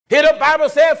Here the Bible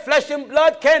said flesh and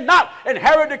blood cannot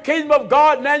inherit the kingdom of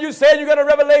God. Now you say you got a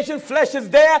revelation, flesh is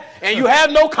there, and you have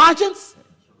no conscience?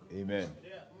 Amen.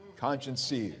 Conscience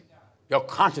seared. Your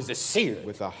conscience is seared.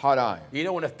 With a hot iron. You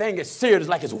know when a thing is seared, it's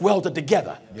like it's welded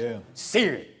together. Yeah.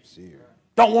 Seared. Seared.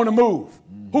 Don't want to move.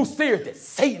 Who seared it?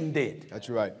 Satan did. That's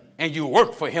right. And you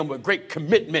work for him with great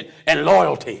commitment and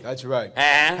loyalty. That's right.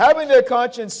 And having their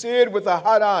conscience seared with a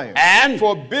hot iron. And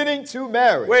forbidding to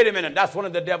marry. Wait a minute. That's one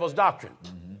of the devil's doctrine.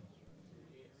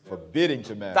 Forbidding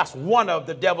to marry. That's one of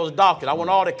the devil's doctrine. I want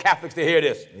all the Catholics to hear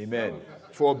this. Amen.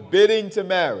 Forbidding to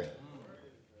marry.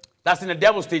 That's in the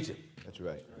devil's teaching. That's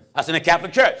right. That's in the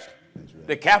Catholic Church. That's right.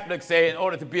 The Catholics say in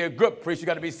order to be a good priest, you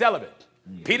got to be celibate.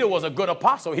 Peter was a good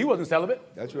apostle. He wasn't celibate.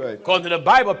 That's right. According to the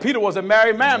Bible, Peter was a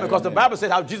married man because the Bible says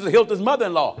how Jesus healed his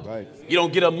mother-in-law. Right. You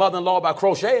don't get a mother-in-law by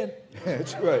crocheting.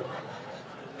 That's right.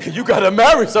 You got to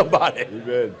marry somebody.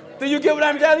 Amen. Do you get what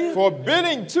I'm telling you?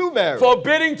 Forbidding to marry.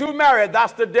 Forbidding to marry.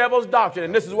 That's the devil's doctrine.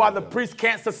 And this is why the priest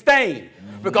can't sustain.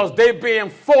 Because they're being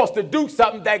forced to do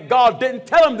something that God didn't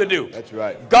tell them to do. That's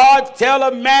right. God tell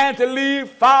a man to leave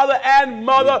father and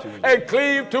mother and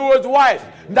cleave to his wife.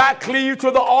 Not cleave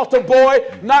to the altar boy,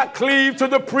 not cleave to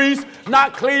the priest,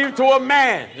 not cleave to a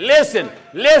man. Listen,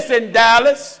 listen,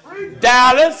 Dallas.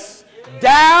 Dallas.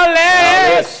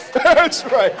 Dallas. That's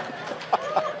right.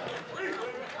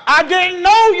 I didn't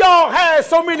know y'all had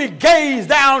so many gays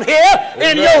down here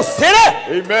in your city.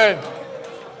 Amen.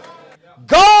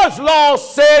 God's law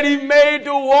said he made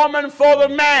the woman for the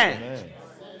man. Amen.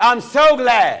 I'm so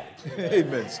glad.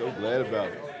 Amen. So glad about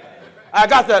it. I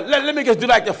got the, let me just do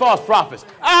like the false prophets.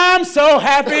 I'm so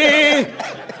happy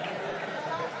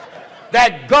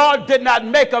that God did not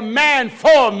make a man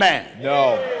for a man.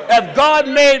 No. If God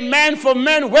made man for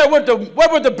men, where would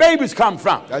the babies come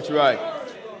from? That's right.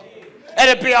 And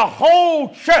it'd be a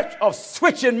whole church of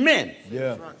switching men.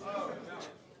 Yeah.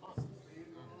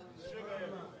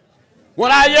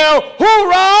 When I yell,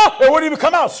 hoorah, it wouldn't even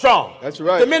come out strong. That's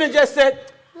right. The minute just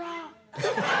said, rah.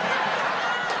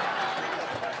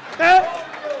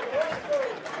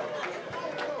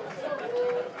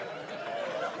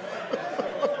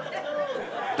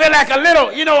 They're like a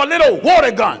little, you know, a little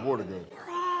water gun. Water gun.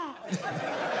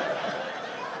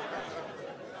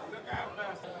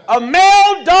 A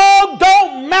male dog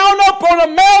don't mount up on a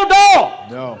male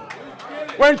dog. No.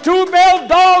 When two male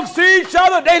dogs see each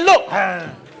other, they look.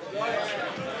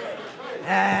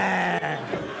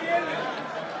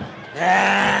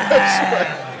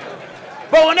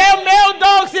 But when that male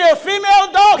dog see a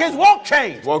female dog, his walk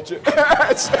changed. Walk change. Am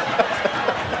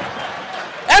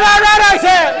I right, I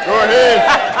said? Go ahead.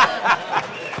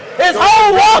 His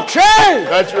whole walk changed.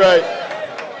 That's right.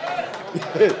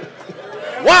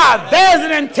 Why? There's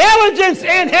an intelligence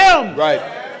in him. Right.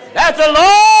 That the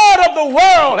Lord of the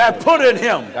world has put in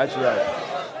him. That's right.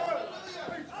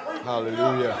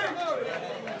 Hallelujah.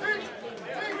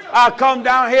 I come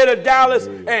down here to Dallas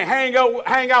and hang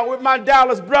out with my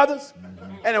Dallas brothers.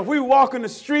 And if we walk in the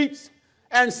streets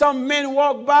and some men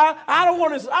walk by, I don't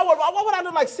want to, what would I do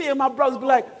like seeing my brothers be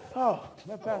like, oh,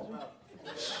 that pastor.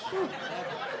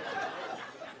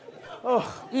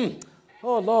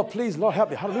 Oh, Lord, please, Lord, help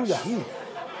me. Hallelujah.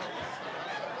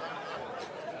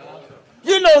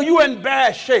 You know you're in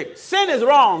bad shape. Sin is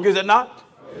wrong, is it not?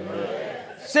 Amen.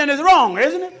 Sin is wrong,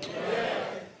 isn't it? Amen.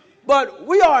 But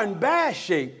we are in bad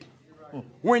shape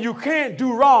when you can't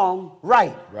do wrong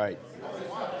right. Right.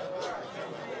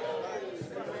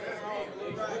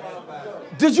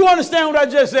 Did you understand what I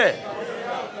just said?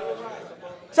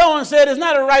 Someone said it's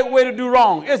not a right way to do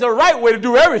wrong. It's a right way to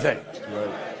do everything.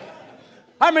 Right.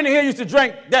 How many here used to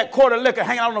drink that quart of liquor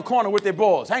hanging out on the corner with their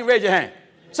boys? Raise your hand.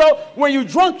 So when you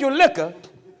drunk your liquor,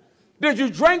 did you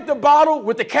drink the bottle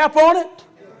with the cap on it?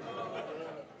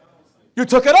 You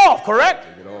took it off, correct?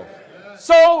 Took it off.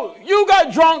 So you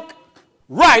got drunk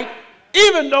right,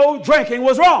 even though drinking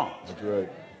was wrong. That's right.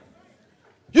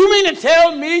 You mean to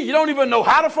tell me you don't even know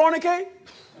how to fornicate?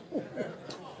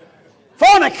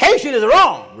 Fornication is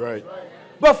wrong. Right.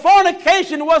 But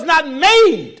fornication was not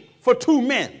made for two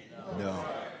men. No.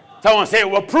 Someone said,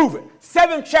 well, prove it.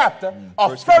 7th chapter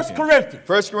of 1 Corinthians.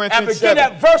 1 Corinthians and begin 7.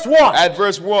 at verse 1. At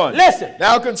verse 1. Listen.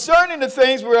 Now concerning the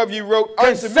things whereof you wrote unto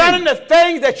me. Concerning the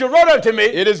things that you wrote unto me.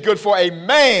 It is good for a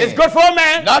man. It's good for a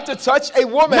man. Not to touch a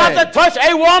woman. Not to touch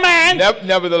a woman.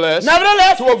 Nevertheless.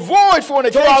 To avoid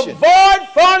fornication. To avoid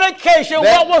fornication.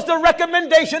 What was the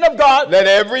recommendation of God? Let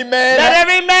every man.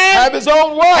 Have his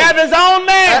own wife. Have his own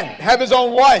man. Have his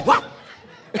own wife. What?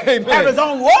 Amen. Have his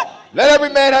own what? Let every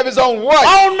man have his own wife.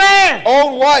 Own man.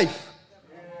 Own wife.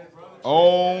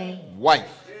 Own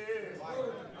wife.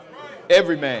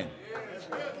 Every man.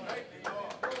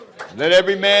 Let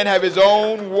every man have his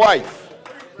own wife.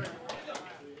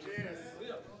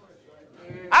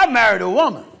 I married a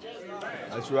woman.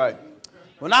 That's right.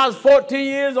 When I was 14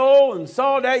 years old and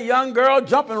saw that young girl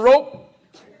jumping rope,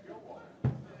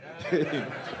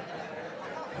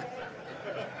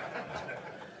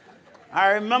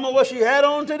 I remember what she had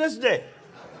on to this day.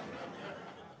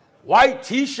 White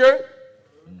t-shirt,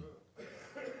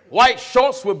 white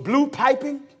shorts with blue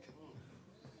piping,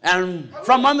 and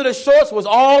from under the shorts was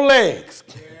all legs.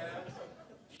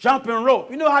 Jumping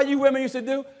rope. You know how you women used to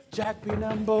do? Jack be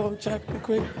number, Jack be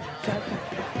quick, Jack be...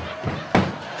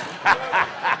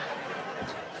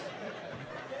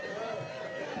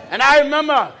 And I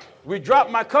remember we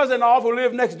dropped my cousin off who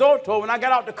lived next door to her. When I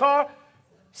got out the car, it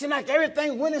seemed like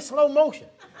everything went in slow motion.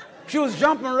 She was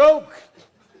jumping rope.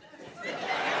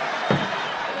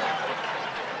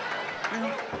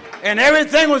 And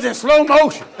everything was in slow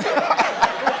motion.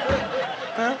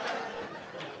 Huh?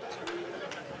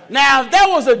 Now, if there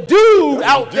was a dude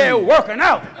out there working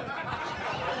out,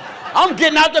 I'm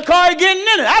getting out the car and getting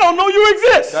in it. I don't know you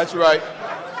exist. That's right.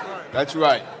 That's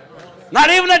right. Not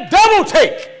even a double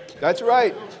take. That's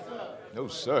right. No,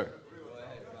 sir.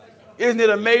 Isn't it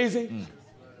amazing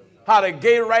how the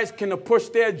gay rights can push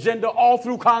their agenda all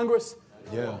through Congress?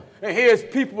 Yeah. And here's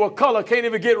people of color can't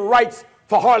even get rights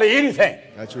for hardly anything.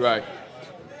 That's right.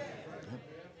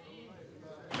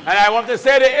 And I want to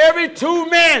say to every two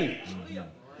men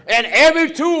and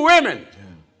every two women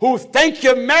who think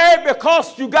you're married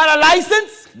because you got a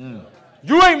license,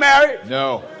 you ain't married.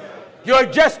 No. You're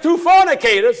just two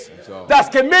fornicators that's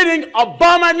committing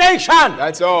abomination.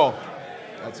 That's all.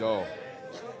 That's all.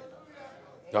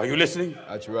 Are you listening?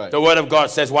 That's right. The word of God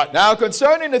says what? Now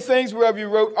concerning the things whereof you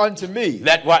wrote unto me,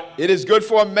 Let what? it is good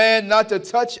for a man not to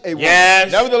touch a woman.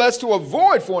 Yes. Nevertheless, to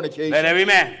avoid fornication. Let every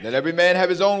man. Let every man have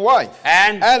his own wife.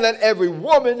 And let every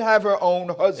woman have her own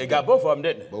husband. they got both of them,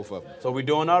 didn't they? Both of them. So we're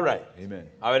doing all right. Amen.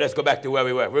 All right, let's go back to where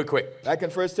we were real quick. Back in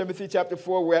 1 Timothy chapter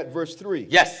 4, we're at verse 3.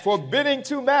 Yes. Forbidding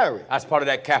to marry. That's part of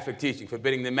that Catholic teaching,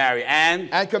 forbidding to marry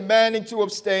and commanding to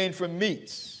abstain from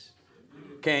meats.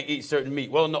 can't eat certain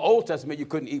meat. Well, in the Old Testament, you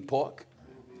couldn't eat pork.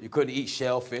 You couldn't eat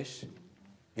shellfish.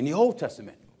 In the Old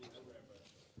Testament.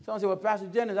 Someone said, well, Pastor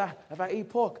Jennings, if I eat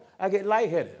pork, I get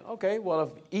lightheaded. Okay, well, if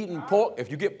eating pork,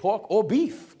 if you get pork or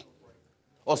beef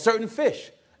or certain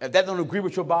fish, if that don't agree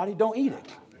with your body, don't eat it.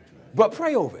 But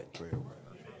pray over it. Pray over it.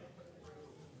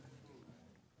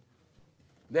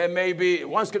 There may be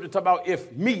one scripture talk about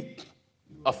if meat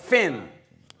offend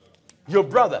your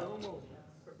brother,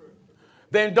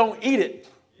 then don't eat it.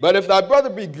 But if thy brother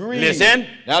be grieved. Listen.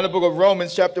 Now in the book of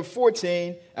Romans chapter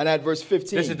 14 and at verse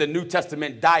 15. This is the New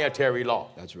Testament dietary law.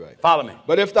 That's right. Follow me.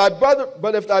 But if thy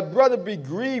brother be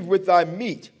grieved with thy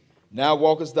meat, now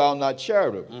walkest thou not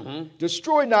charitably.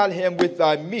 Destroy not him with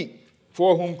thy meat,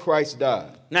 for whom Christ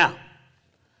died. Now,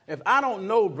 if I don't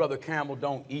know Brother Campbell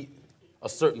don't eat a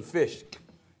certain fish,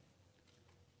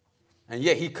 and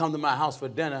yet he come to my house for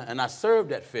dinner and I serve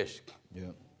that fish,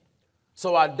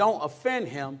 so I don't offend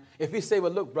him. If he say,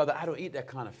 well, look, brother, I don't eat that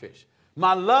kind of fish,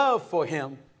 my love for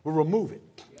him will remove it.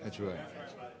 That's right.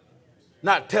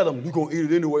 Not tell him you're going to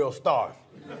eat it anyway or starve.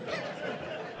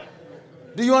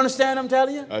 Do you understand what I'm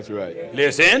telling you? That's right.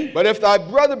 Listen. But if thy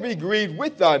brother be grieved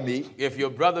with thy meat. If your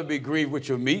brother be grieved with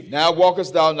your meat. Now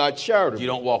walkest thou not charitably. You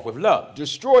don't walk with love.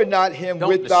 Destroy not him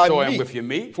with thy meat. Don't destroy him with your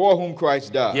meat. For whom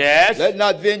Christ died. Yes. Let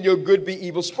not then your good be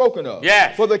evil spoken of.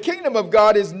 Yes. For the kingdom of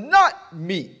God is not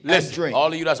meat and drink. All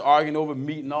of you that's arguing over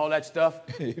meat and all that stuff.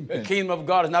 Amen. The kingdom of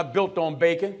God is not built on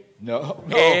bacon. No.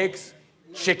 Eggs.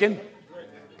 Chicken.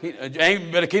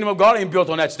 The kingdom of God ain't built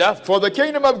on that stuff. For the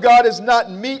kingdom of God is not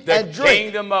meat and drink. The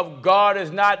kingdom of God is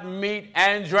not meat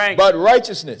and drink. But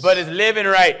righteousness. But it's living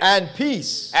right. And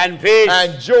peace. And peace.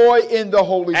 And joy in the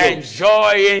Holy Ghost. And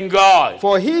joy in God.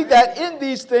 For he that in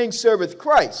these things serveth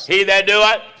Christ. He that do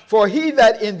what? For he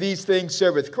that in these things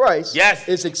serveth Christ. Yes.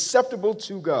 Is acceptable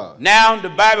to God. Now the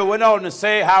Bible went on to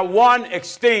say how one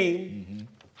esteemed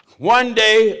one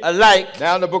day alike.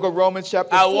 Now in the book of Romans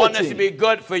chapter 14. I want this to be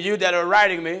good for you that are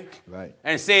writing me. Right.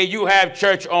 And say you have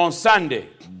church on Sunday.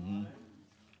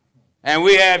 And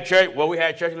we have church, well, we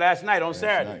had church last night on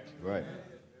Saturday. Right.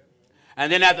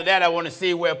 And then after that, I want to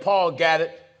see where Paul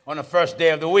gathered on the first day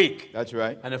of the week. That's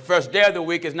right. And the first day of the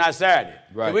week is not Saturday.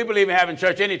 Right. So we believe in having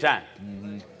church anytime.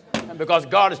 And because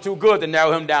God is too good to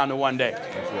narrow him down to one day.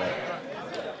 That's right.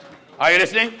 Are you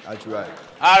listening? That's right.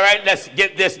 All right, let's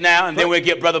get this now, and then we'll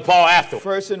get Brother Paul after.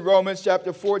 First in Romans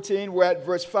chapter 14, we're at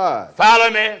verse 5.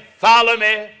 Follow me, follow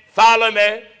me, follow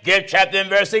me. Give chapter and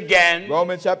verse again.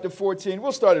 Romans chapter 14,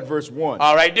 we'll start at verse 1.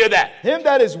 All right, do that. Him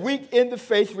that is weak in the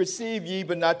faith receive ye,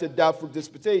 but not to doubtful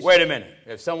disputation. Wait a minute.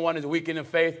 If someone is weak in the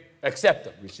faith, accept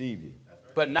them. Receive ye.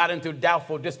 But not into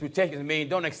doubtful disputations. Mean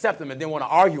don't accept them and then want to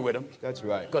argue with them. That's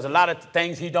right. Because a lot of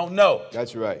things he don't know.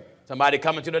 That's right. Somebody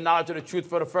coming to the knowledge of the truth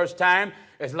for the first time,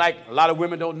 it's like a lot of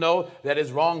women don't know that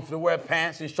it's wrong to wear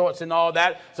pants and shorts and all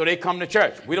that, so they come to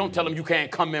church. We don't tell them you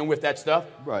can't come in with that stuff.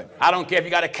 Right. I don't care if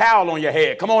you got a cowl on your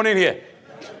head. Come on in here.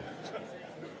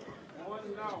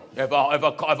 If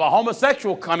a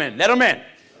homosexual come in, let him in.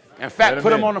 In fact,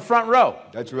 put him on the front row.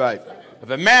 That's right. If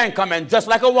a man come in just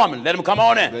like a woman, let him come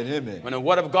on in. Let him in. When the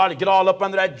word of God, get all up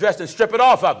under that dress and strip it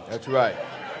off of him. That's right.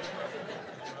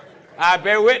 I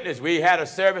bear witness. We had a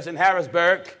service in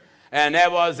Harrisburg, and there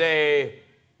was a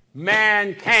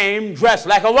man came dressed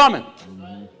like a woman.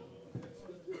 Mm-hmm.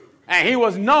 And he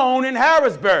was known in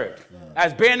Harrisburg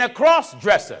as being a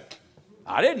cross-dresser.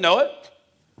 I didn't know it.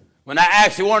 When I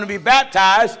asked him wanted to be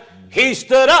baptized, he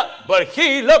stood up, but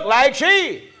he looked like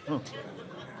she.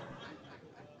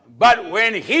 But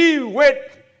when he went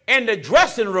in the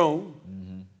dressing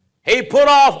room, he put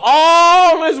off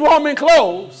all his woman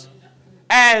clothes,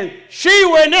 and she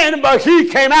went in, but he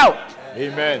came out.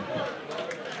 Amen.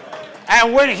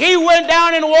 And when he went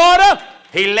down in water,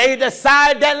 he laid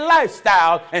aside that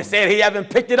lifestyle and said he haven't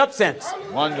picked it up since.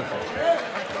 Wonderful.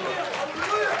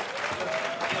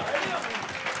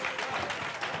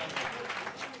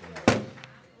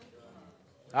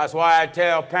 That's why I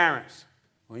tell parents,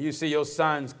 when you see your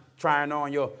sons trying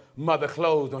on your mother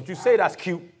clothes, don't you say that's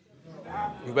cute.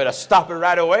 You better stop it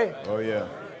right away. Oh, yeah.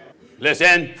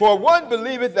 Listen. For one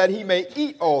believeth that he may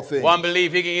eat all things. One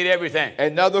believes he can eat everything.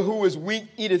 Another who is weak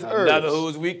eateth herbs. Another who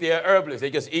is weak, they are herbalists. They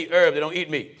just eat herbs. They don't eat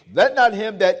meat. Let not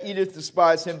him that eateth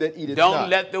despise him that eateth not. Don't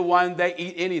let the one that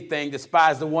eat anything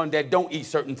despise the one that don't eat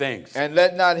certain things. And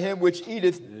let not him which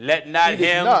eateth Let not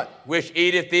him which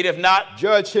eateth not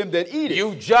judge him that eateth.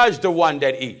 You judge the one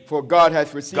that eat. For God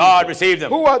hath received God him. received him.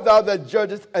 Who art thou that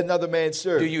judgest another man's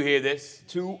servant? Do you hear this?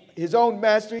 To his own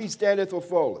master he standeth or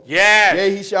falleth. Yes.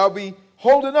 Yea, he shall be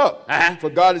holding up, for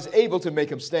God is able to make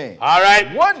him stand. All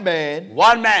right. One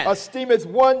man esteemeth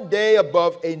one day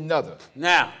above another.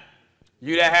 Now,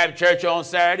 you that have church on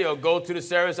Saturday or go to the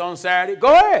service on Saturday,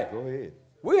 go ahead. Go ahead.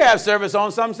 We have service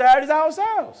on some Saturdays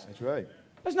ourselves. That's right.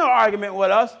 There's no argument with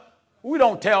us. We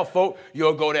don't tell folk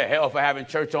you'll go to hell for having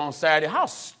church on Saturday. How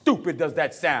stupid does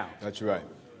that sound? That's right.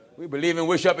 We believe in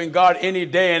worshiping God any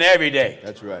day and every day.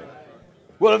 That's right.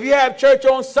 Well, if you have church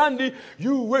on Sunday,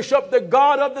 you wish up the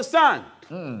God of the sun.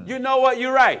 You know what?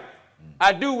 You're right.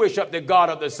 I do wish up the God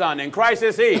of the sun, and Christ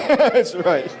is He. That's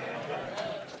right.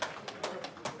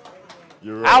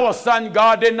 You're right. Our sun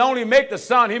God didn't only make the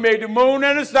sun, He made the moon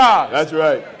and the stars. That's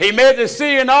right. He made the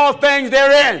sea and all things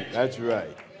therein. That's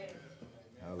right.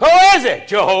 Who is it?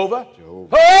 Jehovah.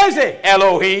 Who is it?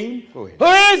 Elohim. Go ahead. Who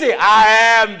is it? I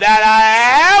am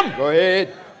that I am. Go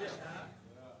ahead.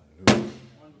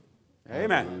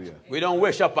 Amen. Hallelujah. We don't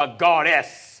wish up a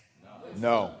goddess.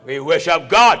 No. We wish up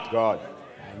God. God.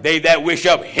 They that wish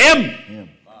up Him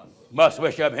must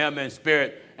wish up Him in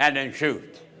spirit and in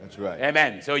truth. That's right.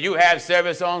 Amen. So you have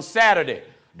service on Saturday.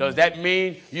 Does that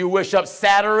mean you wish up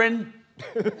Saturn?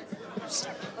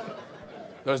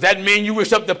 Does that mean you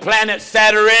wish up the planet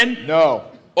Saturn?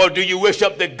 No. Or do you wish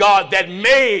up the God that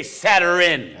made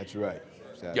Saturn? That's right.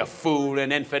 Saturn. You fool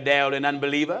and infidel and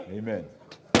unbeliever. Amen.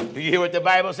 Do you hear what the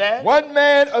Bible says? One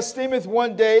man esteemeth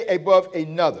one day above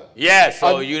another. Yes,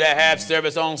 so you that have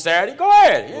service on Saturday, go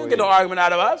ahead. You don't get no argument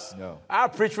out of us. No. I'll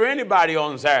preach for anybody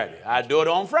on Saturday. I do it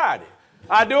on Friday.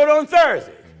 I do it on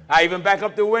Thursday. I even back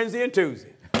up to Wednesday and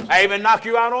Tuesday. I even knock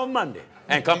you out on Monday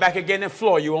and come back again and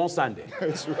floor you on Sunday.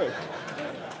 That's right.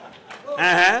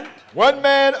 Uh-huh. One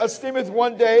man esteemeth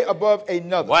one day above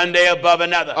another. One day above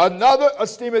another. Another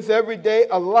esteemeth every day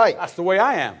alike. That's the way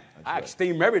I am. I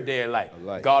esteem every day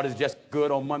alike. God is just good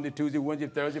on Monday, Tuesday, Wednesday,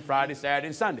 Thursday, Friday, Saturday,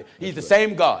 and Sunday. He's the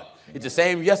same God. He's the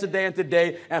same yesterday and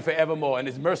today and forevermore. And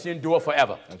His mercy endure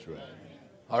forever. That's right.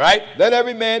 All right? Let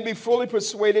every man be fully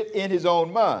persuaded in his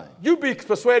own mind. You be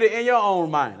persuaded in your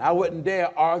own mind. I wouldn't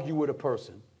dare argue with a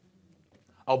person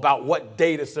about what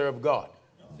day to serve God.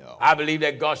 No. I believe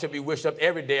that God should be wished up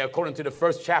every day according to the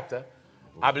first chapter,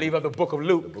 I believe, of the book of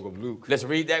Luke. The book of Luke. Let's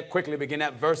read that quickly, begin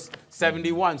at verse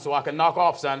 71 so I can knock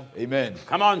off, son. Amen.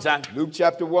 Come on, son. Luke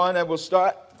chapter 1, and we'll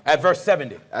start at verse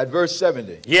 70. At verse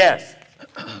 70. Yes.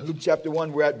 Luke chapter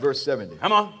 1, we're at verse 70.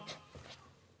 Come on.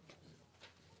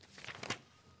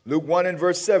 Luke 1 and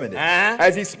verse 70.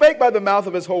 As he spake by the mouth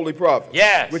of his holy prophets,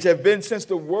 which have been since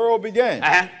the world began,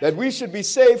 that we should be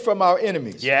saved from our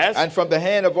enemies, and from the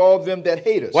hand of all them that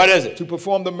hate us. What is it? To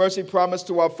perform the mercy promised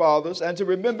to our fathers, and to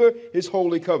remember his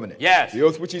holy covenant. The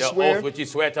oath which he sware. The oath which he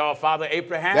sware to our father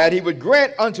Abraham. That he would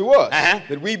grant unto us,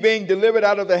 that we being delivered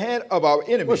out of the hand of our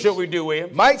enemies. What should we do,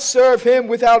 William? Might serve him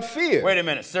without fear. Wait a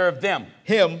minute. Serve them.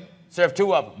 Him. Serve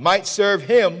two of them. Might serve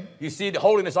him. You see, the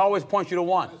holiness always points you to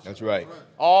one. That's right.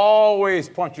 Always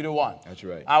point you to one. That's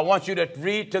right. I want you to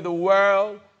read to the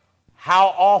world, how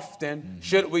often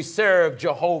should we serve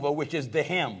Jehovah, which is the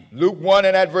him. Luke 1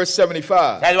 and at verse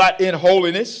 75. That's what? In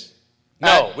holiness.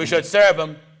 No, we should serve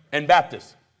him in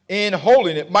Baptist. In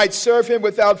holiness. Might serve him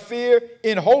without fear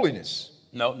in holiness.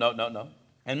 No.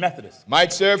 In Methodist.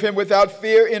 Might serve him without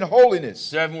fear in holiness.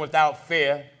 Serve him without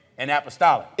fear in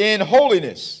Apostolic. In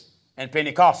holiness. In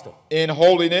Pentecostal. In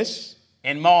holiness.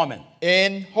 In Mormon.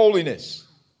 In holiness.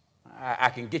 I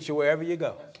can get you wherever you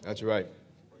go. That's right.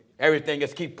 Everything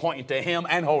just keep pointing to him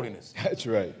and holiness. That's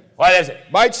right. What is it?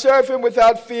 Might serve him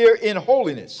without fear in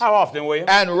holiness. How often, William?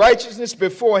 And righteousness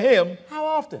before him. How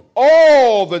often?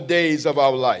 All the days of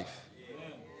our life.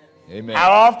 Amen. How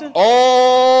often?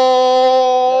 All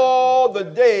the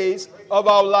days of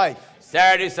our life.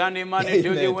 Saturday, Sunday, Monday,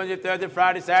 Tuesday, Wednesday, Thursday,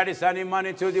 Friday, Saturday, Sunday,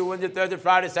 Monday, Tuesday, Wednesday, Thursday,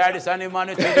 Friday, Saturday, Sunday,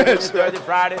 Monday, Tuesday, Wednesday, Thursday,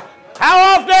 Friday.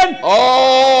 How often?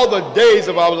 All the days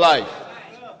of our life.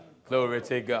 Glory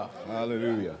to God.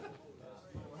 Hallelujah.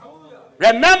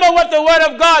 Remember what the Word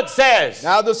of God says.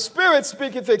 Now the Spirit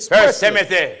speaketh expressly. 1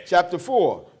 Timothy. Chapter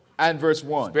 4 and verse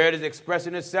 1. Spirit is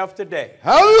expressing itself today.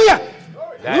 Hallelujah.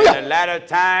 That in the latter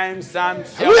times some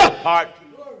shall depart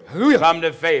from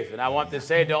the faith. And I want to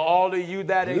say to all of you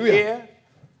that are here,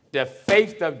 the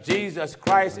faith of Jesus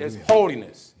Christ is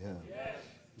holiness.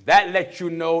 That lets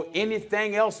you know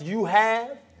anything else you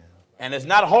have, and it's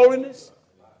not holiness,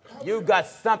 you got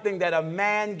something that a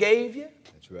man gave you.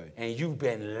 That's right. And you've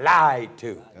been lied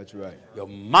to. That's right. Your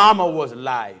mama was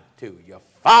lied to. Your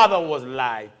father was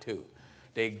lied to.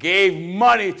 They gave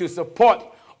money to support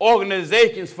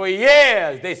organizations for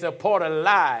years. They support a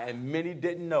lie, and many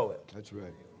didn't know it. That's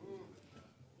right.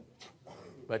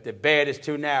 But the bed is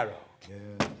too narrow.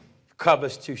 Yeah.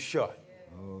 Cover's too short.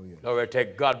 Oh, yeah. Glory to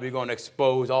God, we're going to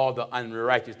expose all the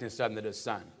unrighteousness under the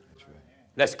sun. That's right.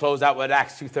 Let's close out with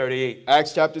Acts 2:38.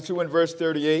 Acts chapter 2 and verse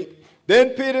 38. Then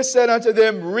Peter said unto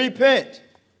them, repent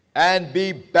and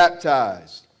be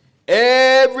baptized,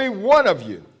 every one of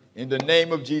you, in the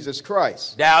name of Jesus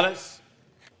Christ. Dallas,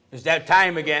 it's that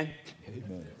time again.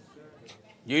 Amen.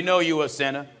 You know you a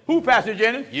sinner. Who, Pastor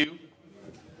Jennings? You.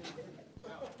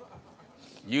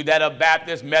 You that are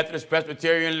Baptist, Methodist,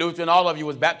 Presbyterian, Lutheran, all of you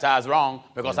was baptized wrong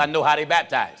because I know how they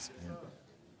baptize.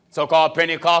 So-called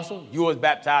Pentecostal, you was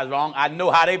baptized wrong. I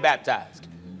know how they baptized.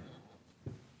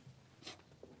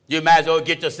 You might as well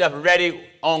get yourself ready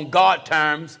on God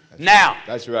terms now.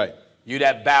 That's right. You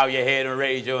that bow your head and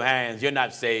raise your hands, you're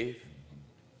not saved.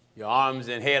 Your arms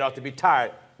and head ought to be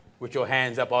tired with your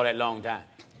hands up all that long time.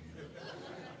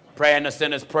 Praying the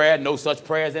sinner's prayer, no such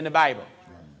prayers in the Bible.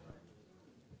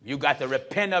 You got to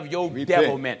repent of your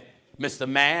devilment, Mr.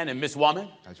 Man and Miss Woman.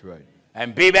 That's right.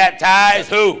 And be baptized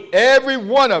who? Every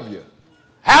one of you.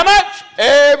 How much?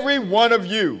 Every one of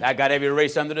you. I got every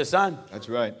race under the sun. That's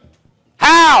right.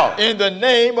 How? In the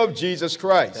name of Jesus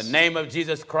Christ. The name of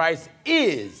Jesus Christ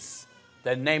is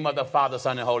the name of the Father,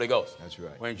 Son, and Holy Ghost. That's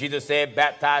right. When Jesus said,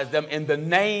 baptize them in the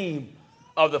name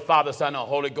of the Father, Son, and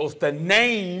Holy Ghost, the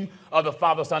name of the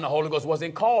Father, Son, and Holy Ghost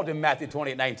wasn't called in Matthew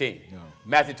 28:19. No.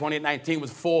 Matthew 28:19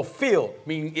 was fulfilled,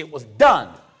 meaning it was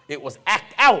done. It was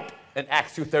act out in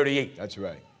Acts 2:38. That's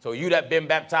right. So you that been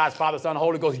baptized, Father, Son, and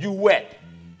Holy Ghost, you wet.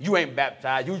 You ain't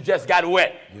baptized. You just got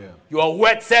wet. Yeah. You're a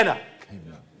wet sinner.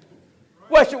 Amen.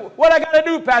 What I got to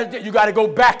do, Pastor? You got to go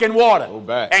back in water. Go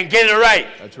back. And get it right.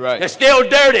 That's right. It's still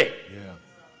dirty. Yeah.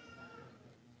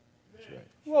 That's right.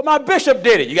 Well, my bishop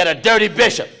did it. You got a dirty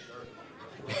bishop.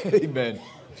 Amen.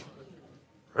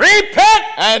 Repent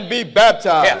and be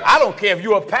baptized. Yeah, I don't care if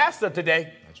you're a pastor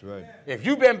today. That's right. If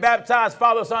you've been baptized,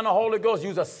 Father, Son, and Holy Ghost,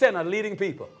 you're a sinner leading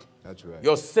people. That's right.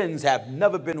 Your sins have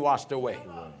never been washed away.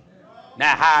 Right.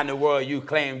 Now, how in the world you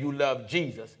claim you love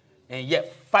Jesus and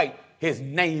yet fight his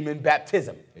name in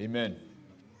baptism? Amen.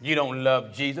 You don't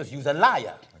love Jesus. You're a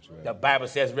liar. That's right. The Bible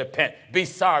says repent. Be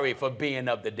sorry for being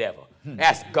of the devil.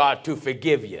 Ask God to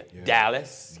forgive you. Yeah.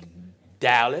 Dallas.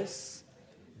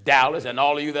 Dallas, and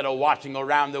all of you that are watching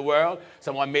around the world.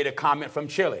 Someone made a comment from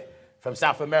Chile, from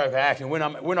South America, asking, when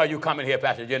are you coming here,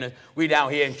 Pastor Jennings? We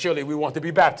down here in Chile, we want to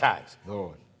be baptized.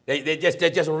 Lord. They're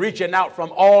just reaching out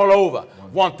from all over,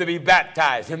 want to be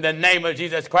baptized in the name of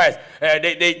Jesus Christ.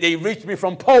 They reached me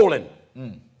from Poland.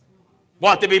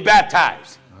 want to be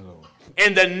baptized.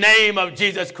 In the name of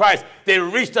Jesus Christ. They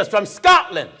reached us from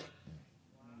Scotland,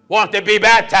 want to be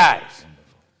baptized.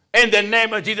 In the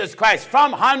name of Jesus Christ.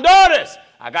 From Honduras.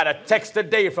 I got a text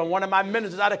today from one of my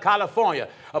ministers out of California,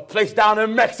 a place down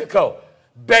in Mexico,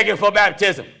 begging for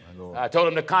baptism. I told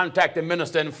him to contact the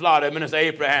minister in Florida, Minister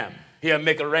Abraham. He'll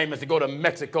make arrangements to go to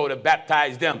Mexico to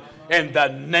baptize them in the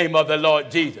name of the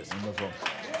Lord Jesus. Wonderful.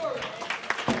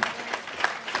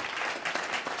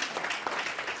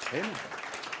 Amen.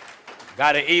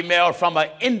 Got an email from an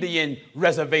Indian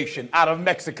reservation out of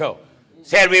Mexico.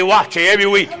 Said, we watch you every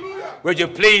week. Would you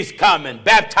please come and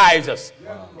baptize us?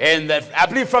 In the, I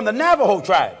believe from the Navajo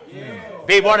tribe.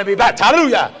 They want to be baptized.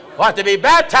 Hallelujah. Want to be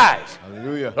baptized.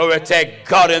 Hallelujah. Glory to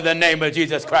God in the name of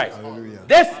Jesus Christ. Hallelujah.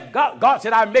 This, God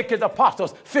said, I make his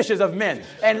apostles fishers of men.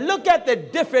 And look at the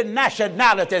different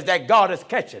nationalities that God is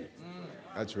catching.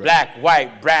 That's right. Black,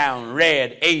 white, brown,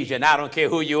 red, Asian. I don't care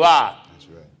who you are. That's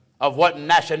right. Of what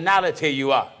nationality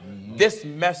you are. This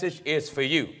message is for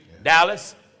you. Yeah.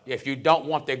 Dallas, if you don't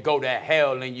want to go to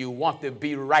hell and you want to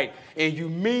be right and you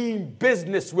mean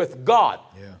business with God,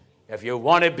 if you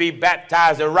want to be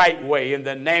baptized the right way in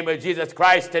the name of Jesus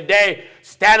Christ today,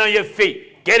 stand on your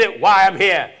feet. Get it while I'm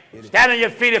here. Stand on your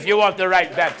feet if you want the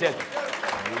right baptism.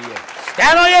 Hallelujah.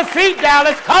 Stand on your feet,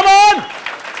 Dallas. Come on.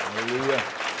 Hallelujah.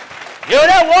 You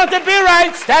that want to be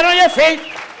right, stand on your feet.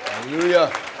 Hallelujah.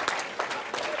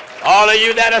 All of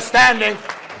you that are standing,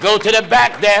 go to the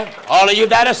back there. All of you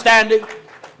that are standing,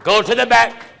 go to the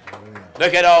back.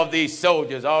 Look at all these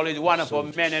soldiers, all these wonderful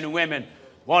men and women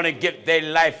want to get their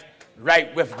life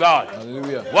right with God.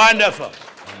 Hallelujah. Wonderful.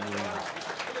 Hallelujah.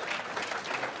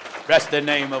 Bless the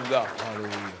name of God.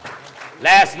 Hallelujah.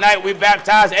 Last night we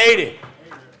baptized 80.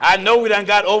 I know we done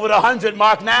got over the 100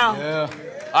 mark now. Yeah.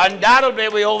 Undoubtedly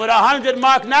we over the 100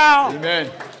 mark now. Amen.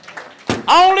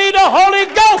 Only the Holy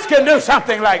Ghost can do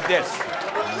something like this.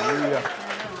 Hallelujah.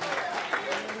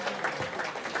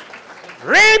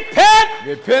 Repent.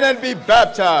 Repent and be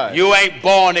baptized. You ain't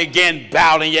born again,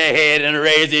 bowing your head and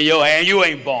raising your hand. You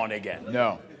ain't born again.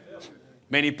 No.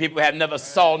 Many people have never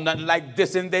saw nothing like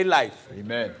this in their life.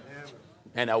 Amen.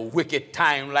 And a wicked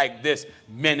time like this,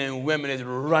 men and women is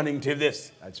running to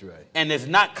this. That's right. And it's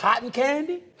not cotton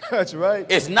candy. That's right.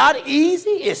 It's not easy.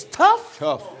 It's tough.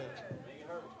 Tough.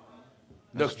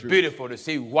 Looks beautiful to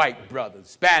see white brothers,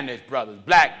 Spanish brothers,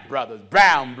 black brothers,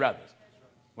 brown brothers.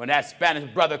 When that Spanish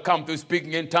brother come through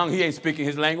speaking in tongue, he ain't speaking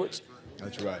his language.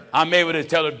 That's right. I'm able to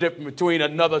tell the difference between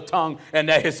another tongue and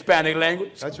that Hispanic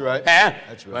language. That's right. Huh?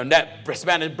 That's right. When that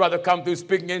Spanish brother come through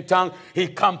speaking in tongue, he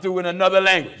come through in another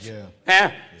language. Yeah. Huh?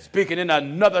 Yeah. Speaking in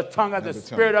another tongue as the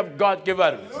Spirit of God give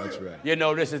utterance. That's right. You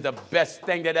know, this is the best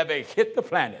thing that ever hit the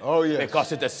planet. Oh, yes.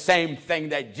 Because it's the same thing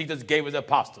that Jesus gave his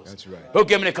apostles. That's right. Who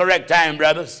give me the correct time,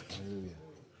 brothers? Hallelujah.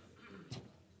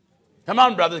 Come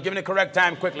on, brothers. Give me the correct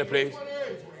time quickly, please.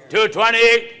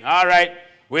 2:28. All right.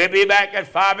 We'll be back at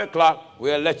 5 o'clock.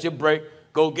 We'll let you break.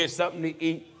 Go get something to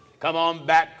eat. Come on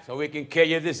back so we can kill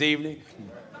you this evening.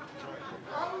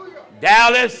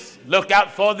 Dallas, look out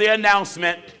for the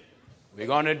announcement. We're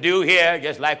going to do here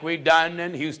just like we've done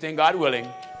in Houston, God willing.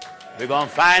 We're going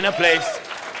to find a place.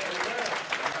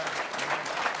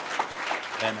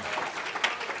 And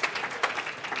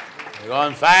we're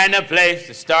going to find a place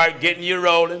to start getting you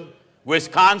rolling.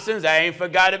 Wisconsin, I ain't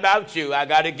forgot about you. I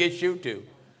got to get you too.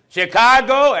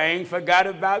 Chicago, I ain't forgot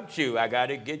about you. I got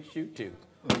to get you too.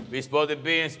 We're supposed to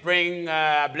be in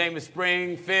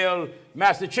Springfield,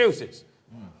 Massachusetts.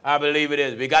 I believe it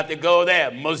is. We got to go there.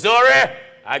 Missouri,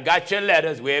 I got your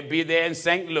letters. We'll be there in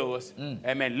St. Louis.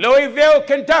 Amen. Louisville,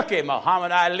 Kentucky,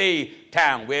 Muhammad Ali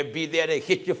town. We'll be there to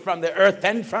hit you from the earth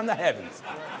and from the heavens.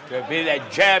 We'll be there to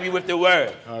jab you with the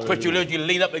word. Hallelujah. Put you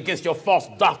lean up against your false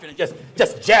doctrine and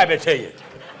just jab it to you.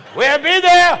 We'll be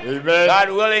there. Amen.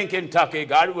 God willing, Kentucky.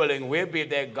 God willing, we'll be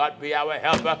there. God be our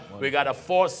helper. We got a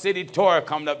 4-city tour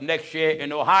coming up next year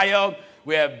in Ohio.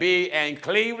 We'll be in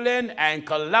Cleveland and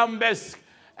Columbus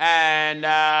and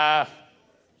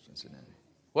Cincinnati.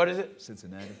 What is it?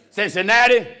 Cincinnati.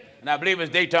 Cincinnati, and I believe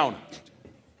it's Daytona.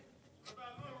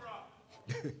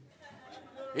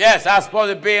 Yes, I'm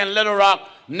supposed to be in Little Rock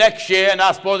next year, and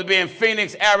I'm supposed to be in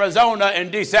Phoenix, Arizona in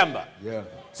December. Yeah.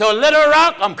 So Little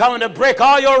Rock, I'm coming to break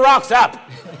all your rocks up.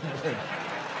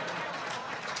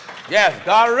 Yes,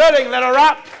 God willing, Little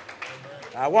Rock.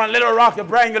 I want Little Rock to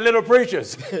bring the little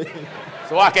preachers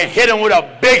so I can hit them with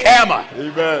a big hammer.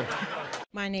 Amen.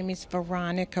 My name is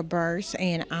Veronica Burse,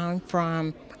 and I'm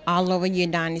from all over the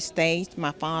United States.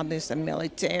 My father's a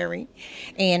military,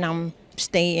 and I'm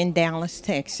staying in Dallas,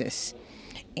 Texas.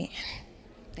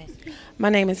 My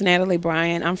name is Natalie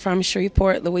Bryan. I'm from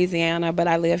Shreveport, Louisiana, but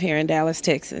I live here in Dallas,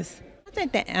 Texas. I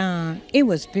think that it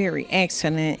was very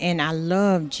excellent, and I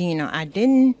love Gino.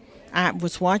 I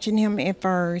was watching him at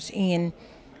first, and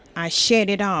I shut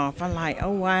it off. I'm like,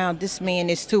 oh wow, this man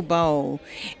is too bold.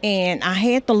 And I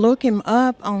had to look him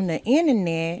up on the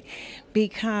internet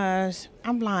because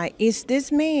I'm like, is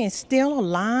this man still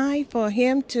alive for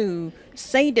him to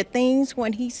say the things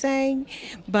when he say?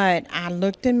 But I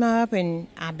looked him up, and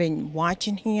I've been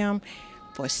watching him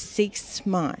for 6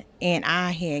 months, and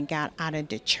I had got out of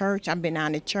the church. I've been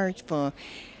out of church for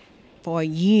a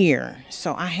year,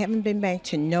 so I haven't been back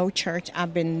to no church.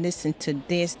 I've been listening to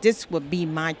this. This will be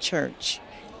my church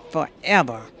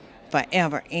forever,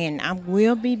 forever, and I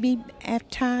will be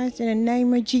baptized in the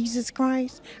name of Jesus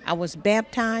Christ. I was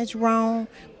baptized wrong,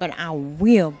 but I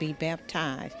will be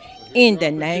baptized in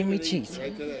the name of Jesus.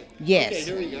 Yes. Okay,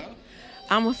 here we go.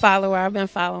 I'm a follower. I've been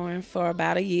following for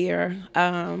about a year.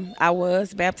 I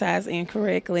was baptized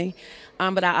incorrectly,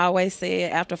 but I always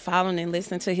said after following and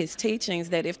listening to his teachings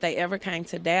that if they ever came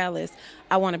to Dallas,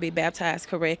 I want to be baptized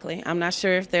correctly. I'm not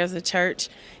sure if there's a church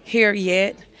here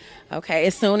yet. Okay,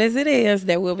 as soon as it is,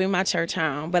 that will be my church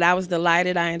home. But I was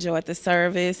delighted. I enjoyed the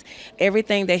service.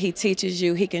 Everything that he teaches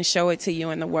you, he can show it to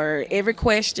you in the Word. Every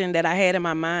question that I had in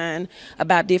my mind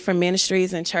about different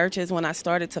ministries and churches when I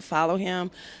started to follow him,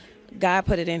 God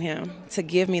put it in him to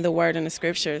give me the word and the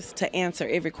scriptures to answer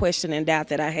every question and doubt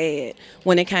that I had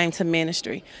when it came to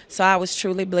ministry. So I was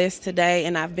truly blessed today,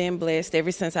 and I've been blessed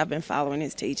ever since I've been following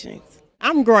his teachings.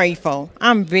 I'm grateful.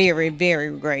 I'm very,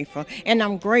 very grateful. And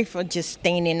I'm grateful just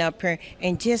standing up here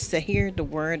and just to hear the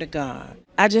word of God.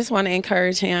 I just want to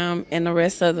encourage him and the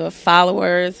rest of the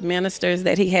followers, ministers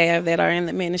that he have that are in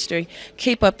the ministry,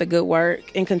 keep up the good work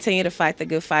and continue to fight the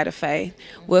good fight of faith.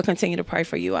 We'll continue to pray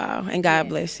for you all, and God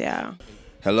bless y'all.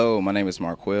 Hello, my name is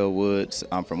Marquell Woods.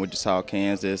 I'm from Wichita,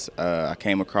 Kansas. I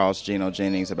came across Gino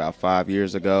Jennings about 5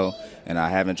 years ago, and I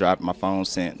haven't dropped my phone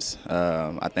since.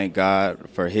 I thank God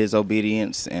for his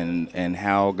obedience and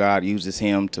how God uses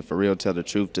him to for real tell the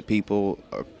truth to people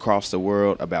across the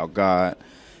world about God.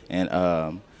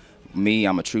 And me,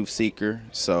 I'm a truth seeker,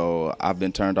 so I've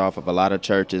been turned off of a lot of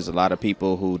churches, a lot of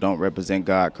people who don't represent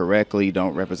God correctly,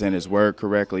 don't represent his word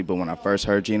correctly. But when I first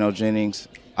heard Gino Jennings,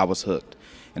 I was hooked.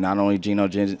 And not only Gino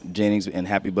Jennings, and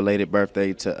happy belated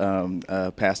birthday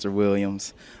to Pastor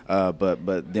Williams,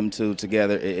 but them two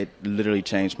together, it literally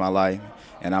changed my life.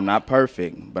 And I'm not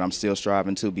perfect, but I'm still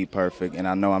striving to be perfect. And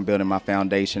I know I'm building my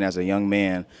foundation as a young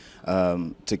man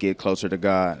to get closer to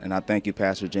God. And I thank you,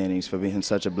 Pastor Jennings, for being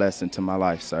such a blessing to my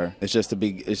life, sir. It's just the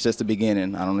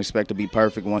beginning. I don't expect to be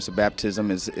perfect once the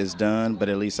baptism is done, but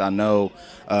at least I know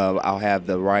I'll have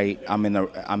the right. I'm in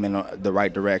the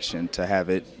right direction to have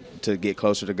it, to get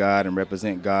closer to God and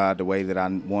represent God the way that I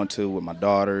want to with my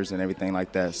daughters and everything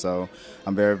like that. So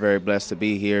I'm very, very blessed to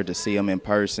be here, to see him in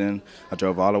person. I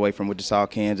drove all the way from Wichita,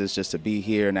 Kansas just to be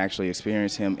here and actually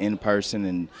experience him in person,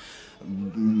 and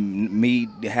me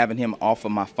having him off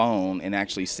of my phone and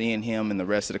actually seeing him and the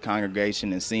rest of the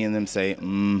congregation and seeing them say,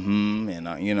 and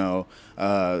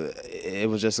it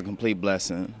was just a complete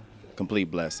blessing.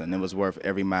 It was worth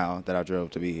every mile that I drove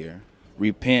to be here.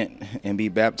 Repent and be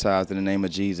baptized in the name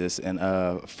of Jesus, and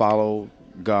follow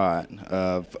God.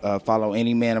 Follow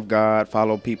any man of God.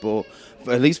 Follow people.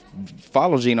 At least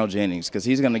follow Gino Jennings, because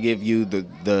he's going to give you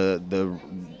the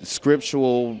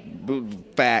scriptural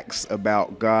facts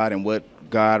about God and what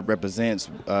God represents.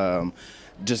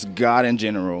 Just God in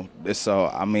general. So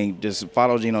I mean, just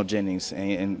follow Gino Jennings,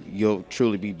 and you'll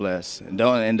truly be blessed. And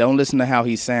don't listen to how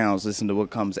he sounds. Listen to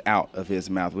what comes out of his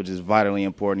mouth, which is vitally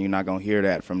important. You're not gonna hear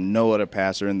that from no other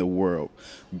pastor in the world.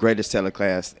 Greatest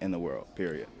telecast in the world.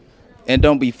 Period. And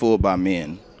don't be fooled by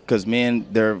men, because men,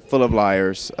 they're full of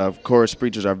liars. Of course,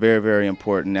 preachers are very, very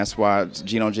important. That's why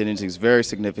Gino Jennings is very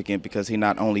significant, because he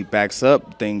not only backs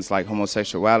up things like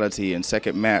homosexuality and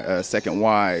second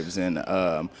wives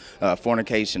and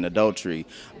fornication, adultery,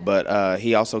 but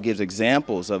he also gives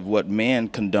examples of what man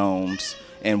condones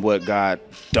and what God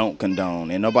don't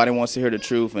condone. And nobody wants to hear the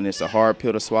truth, and it's a hard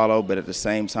pill to swallow, but at the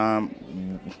same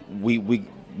time,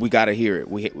 we got to hear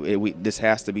it. This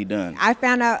has to be done. I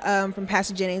found out from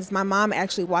Pastor Jennings. My mom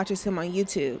actually watches him on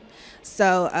YouTube.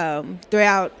 So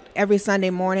throughout every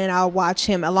Sunday morning, I'll watch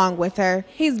him along with her.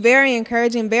 He's very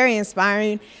encouraging, very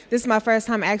inspiring. This is my first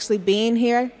time actually being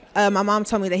here My mom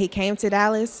told me that he came to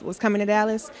Dallas, was coming to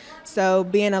Dallas. So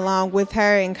being along with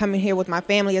her and coming here with my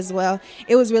family as well,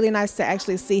 it was really nice to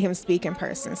actually see him speak in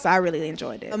person. So I really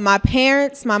enjoyed it. My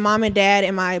parents, my mom and dad,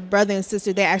 and my brother and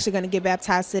sister, they're actually going to get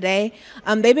baptized today.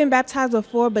 They've been baptized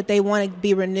before, but they want to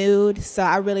be renewed. So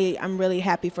I'm really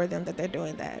happy for them that they're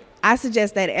doing that. I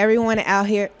suggest that everyone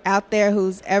out there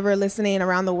who's ever listening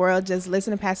around the world, just listen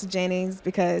to Pastor Jennings,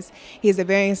 because he's a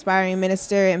very inspiring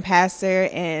minister and pastor,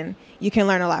 and you can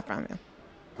learn a lot from him.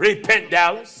 Repent,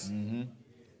 Dallas.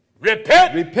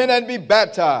 Repent. Repent and be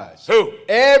baptized. Who?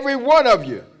 Every one of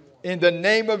you, in the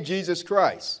name of Jesus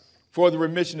Christ, for the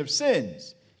remission of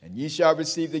sins, and ye shall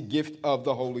receive the gift of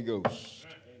the Holy Ghost.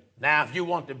 Now, if you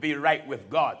want to be right with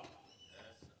God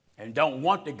and don't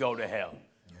want to go to hell,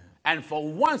 and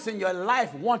for once in your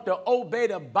life want to obey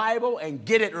the Bible and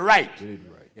get it right.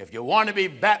 If you want to be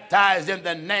baptized in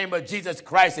the name of Jesus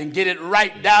Christ and get it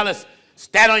right, Dallas,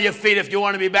 stand on your feet if you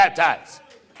want to be baptized.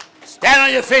 Stand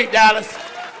on your feet, Dallas.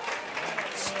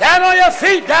 Stand on your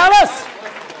feet, Dallas.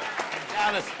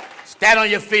 Dallas, stand on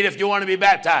your feet if you want to be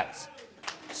baptized.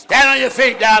 Stand on your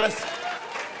feet, Dallas.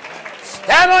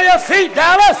 Stand on your feet,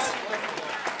 Dallas.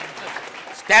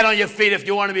 Stand on your feet if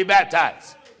you want to be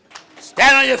baptized.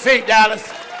 Stand on your feet,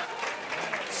 Dallas.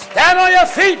 Stand on your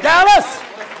feet, Dallas.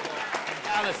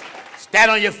 Dallas,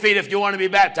 stand on your feet if you want to be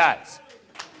baptized.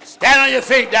 Stand on your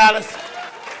feet, Dallas.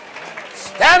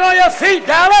 Stand on your feet,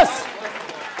 Dallas.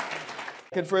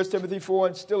 In 1 Timothy 4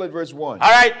 and still at verse 1. All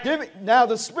right. Now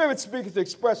the Spirit speaketh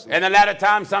expressly. In the latter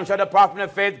time, some shall depart from the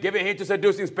faith, giving heed to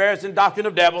seducing spirits and doctrine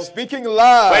of devils. Speaking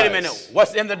lies. Wait a minute.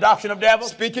 What's in the doctrine of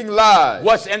devils? Speaking lies.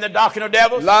 What's in the doctrine of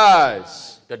devils?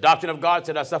 Lies. The doctrine of God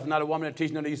said, I suffer not a woman to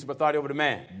teach nor to use of authority over the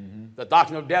man. The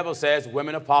doctrine of devil says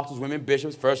women apostles, women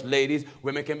bishops, first ladies,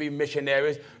 women can be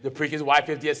missionaries, the preacher's wife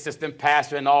is the assistant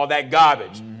pastor, and all that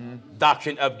garbage.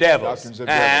 Doctrine of devils. Doctrines of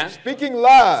devils. Speaking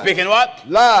lies. Speaking what?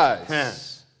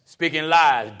 Lies. Speaking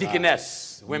lies.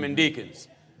 Deaconess, women deacons.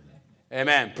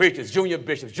 Amen. Preachers, junior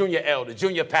bishops, junior elders,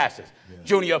 junior pastors,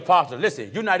 junior apostles.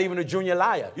 Listen, you're not even a junior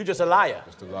liar. You're just a liar.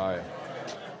 Just a liar.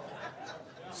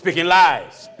 Speaking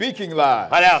lies. Speaking lies.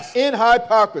 What else? In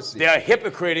hypocrisy. They are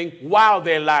hypocriting while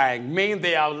they're lying, meaning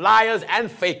they are liars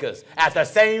and fakers at the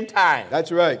same time.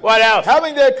 That's right. What else?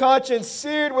 Having their conscience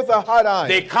seared with a hot iron.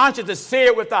 Their conscience is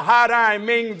seared with a hot iron,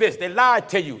 meaning this. They lie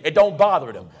to you. It don't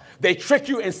bother them. They trick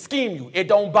you and scheme you. It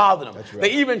don't bother them. That's right.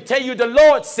 They even tell you the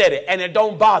Lord said it, and it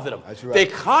don't bother them. That's right. Their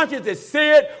conscience is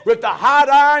seared with the hot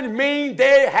iron, meaning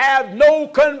they have no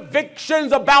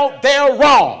convictions about their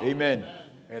wrong. Amen.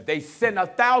 If they send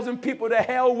 1,000 people to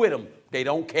hell with them, they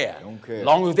don't care. Don't care. As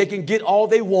long as they can get all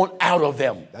they want out of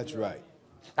them. That's right.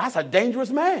 That's a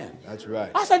dangerous man. That's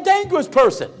right. That's a dangerous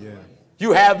person. Yeah.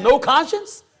 You have no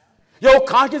conscience. Your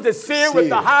conscience is seared with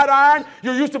the hot iron.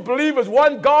 You used to believe it's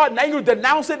one God, now you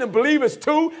denounce it and believe it's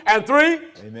 2 and 3.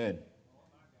 Amen.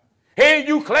 Here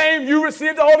you claim you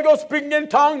received the Holy Ghost speaking in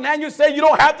tongues, now you say you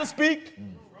don't have to speak.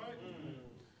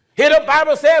 Here the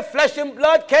Bible said flesh and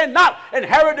blood cannot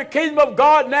inherit the kingdom of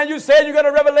God. Now you say you got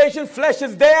a revelation, flesh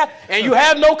is there, and you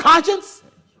have no conscience.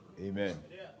 Amen.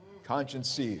 Conscience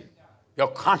seared. Your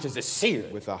conscience is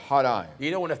seared. With a hot iron.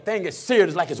 You know when a thing is seared,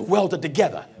 it's like it's welded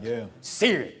together. Yeah.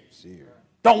 Seared. Seared.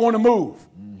 Don't want to move.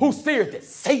 Who seared it?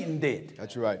 Satan did.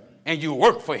 That's right. And you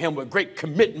work for him with great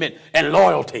commitment and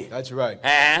loyalty. That's right.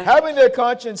 And having their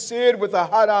conscience seared with a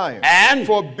hot iron. And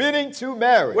forbidding to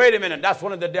marry. Wait a minute. That's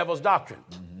one of the devil's doctrine.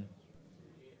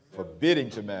 Forbidding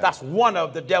to marry. That's one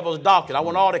of the devil's doctrine. I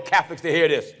want all the Catholics to hear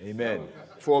this. Amen.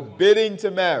 Forbidding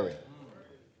to marry.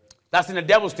 That's in the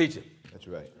devil's teaching. That's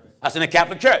right. That's in the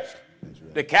Catholic Church. That's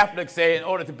right. The Catholics say in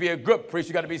order to be a good priest,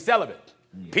 you got to be celibate.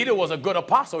 Peter was a good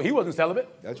apostle. He wasn't celibate.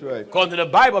 That's right. According to the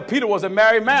Bible, Peter was a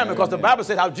married man because the Bible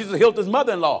says how Jesus healed his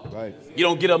mother-in-law. Right. You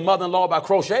don't get a mother-in-law by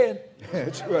crocheting.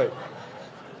 That's right.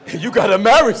 You got to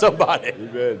marry somebody.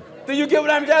 Amen. Do you get what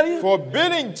I'm telling you?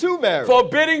 Forbidding to marry.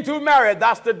 Forbidding to marry.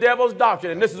 That's the devil's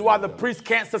doctrine. And this is why the priest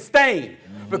can't sustain.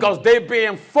 Because they're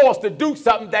being forced to do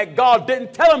something that God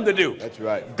didn't tell them to do. That's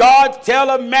right. God tell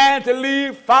a man to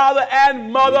leave father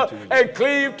and mother and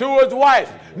cleave to his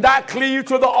wife. Not cleave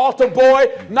to the altar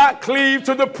boy. Not cleave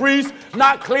to the priest.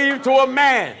 Not cleave to a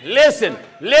man. Listen.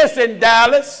 Listen,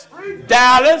 Dallas.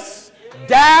 Dallas.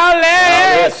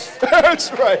 Dallas.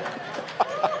 That's right.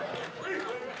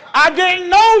 I didn't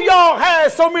know y'all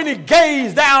had so many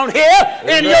gays down here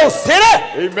in your city.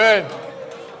 Amen.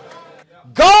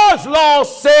 God's law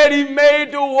said he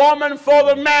made the woman for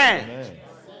the man. Amen.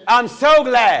 I'm so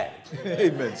glad.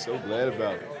 Amen. So glad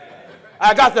about it.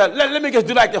 I got the, let me just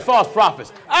do like the false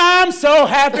prophets. I'm so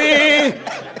happy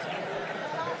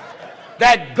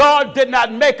that God did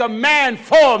not make a man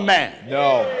for a man.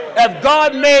 No. If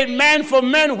God made man for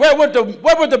men, where would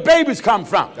the babies come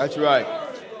from? That's right.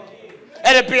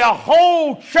 And it'd be a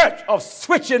whole church of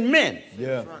switching men.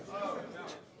 Yeah.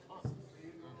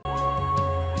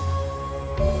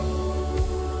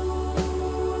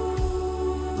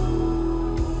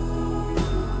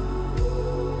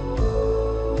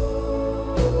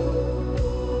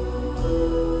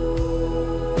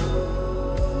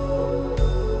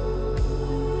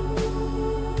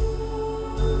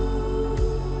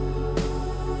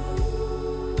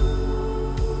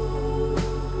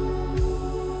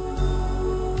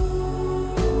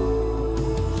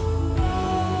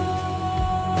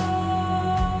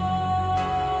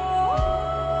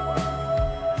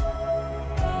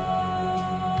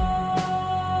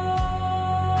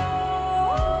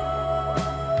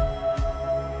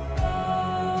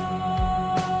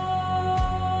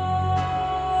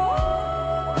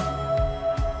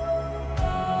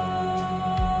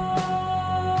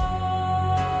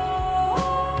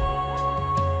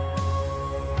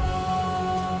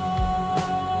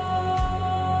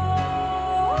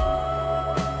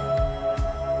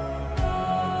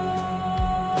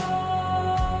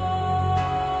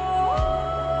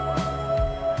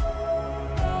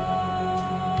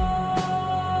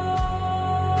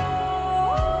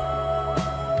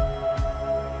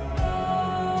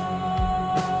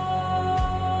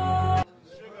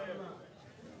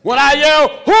 When I yell,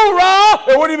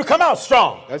 hoorah, it wouldn't even come out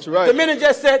strong. That's right. The minute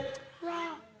just said,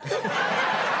 rah.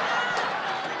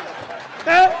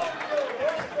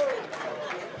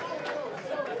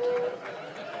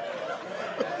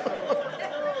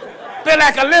 They're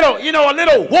like a little, a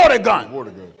little water gun.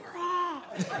 Water gun.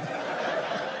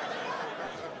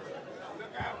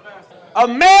 A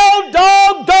male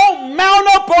dog don't mount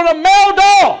up on a male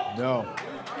dog. No.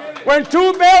 When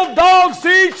two male dogs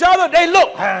see each other, they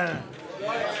look.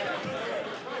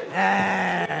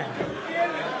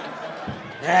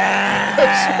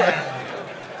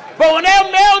 But when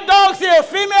that male dog see a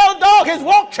female dog, his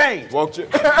walk change. Walk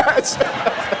change. Am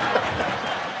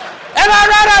I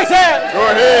right, I said? Go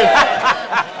ahead.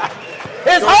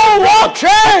 His whole walk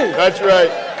change. That's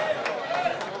right.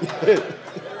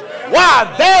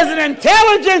 Why? There's an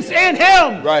intelligence in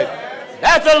him. Right.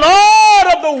 That the Lord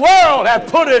of the world has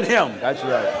put in him. That's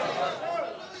right.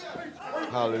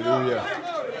 Hallelujah.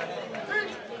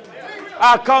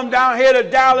 I come down here to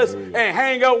Dallas and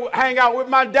hang out with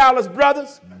my Dallas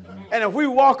brothers. And if we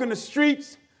walk in the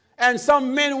streets and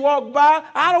some men walk by,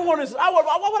 I don't want to.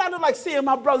 What would I look like seeing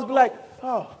my brothers be like,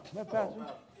 oh, that pastor.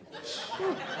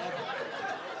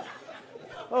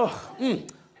 Oh,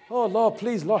 Lord,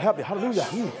 please, Lord, help me. Hallelujah.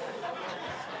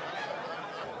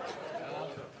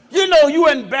 You know you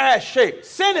in bad shape.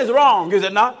 Sin is wrong, is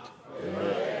it not?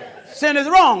 Amen. Sin is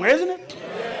wrong, isn't it?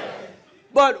 Amen.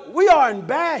 But we are in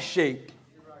bad shape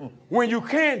when you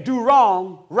can't do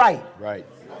wrong right. Right.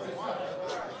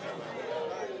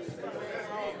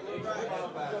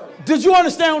 Did you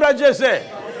understand what I just said?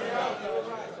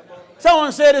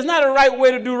 Someone said it's not a right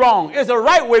way to do wrong. It's a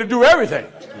right way to do everything.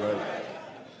 Right.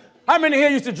 How many here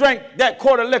used to drink that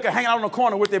quart of liquor hanging out on the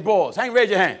corner with their boys? Raise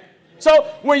your hand. So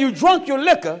when you drunk your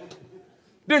liquor,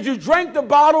 did you drink the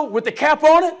bottle with the cap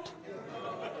on it?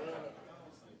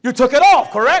 You took it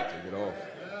off, correct? Took it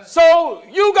off. So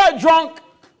you got drunk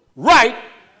right,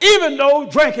 even though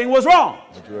drinking was wrong.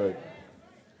 That's right.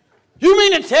 You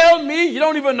mean to tell me you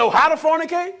don't even know how to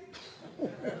fornicate?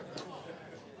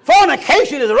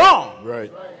 Fornication is wrong.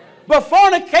 Right. But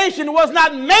fornication was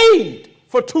not made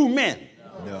for two men.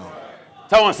 No.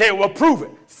 Someone said, well, prove it.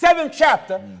 7th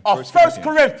chapter of 1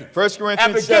 Corinthians. 1 Corinthians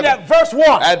and begin 7. at verse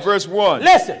 1. At verse 1.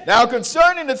 Listen. Now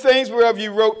concerning the things whereof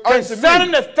you wrote unto me.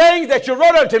 Concerning the things that you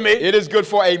wrote unto me. It is good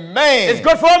for a man. It's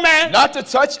good for a man. Not to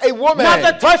touch a woman. Not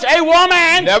to touch a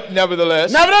woman.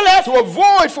 Nevertheless. To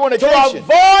avoid fornication. To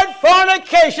avoid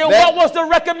fornication. What was the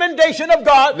recommendation of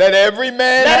God? Let every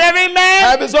man.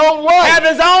 Have his own wife. Have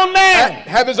his own man.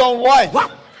 Have his own wife.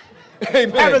 What?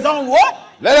 Amen. Have his own what?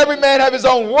 Let every man have his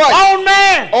own wife. Own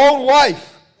man. Own wife.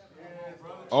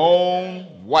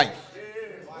 Own wife.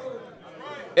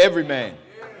 Every man.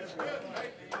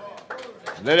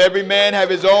 Let every man have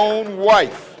his own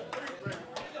wife.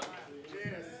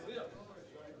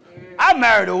 I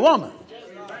married a woman.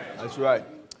 That's right.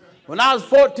 When I was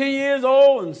 14 years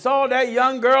old and saw that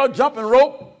young girl jumping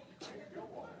rope,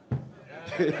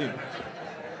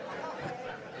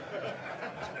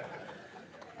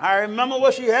 I remember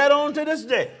what she had on to this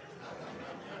day.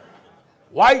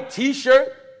 White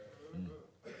t-shirt,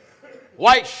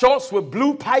 white shorts with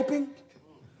blue piping,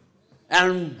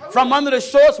 and from under the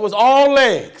shorts was all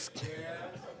legs.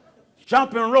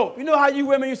 Jumping rope. You know how you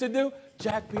women used to do?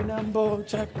 Jack be number,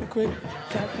 Jack be quick,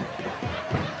 Jack be...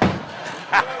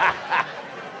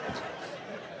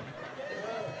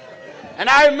 And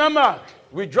I remember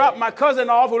we dropped my cousin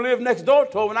off who lived next door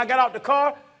to her. When I got out the car,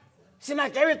 it seemed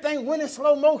like everything went in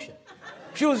slow motion.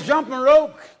 She was jumping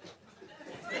rope.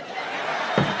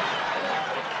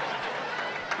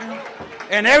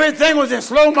 And everything was in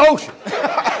slow motion.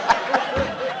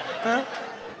 Huh?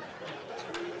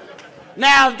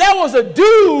 Now, if there was a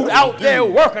dude out there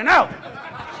working out,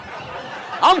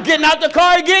 I'm getting out the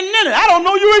car and getting in it. I don't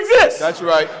know you exist. That's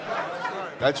right.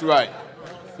 That's right.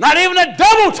 Not even a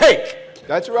double take.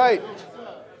 That's right.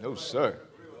 No, sir.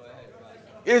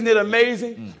 Isn't it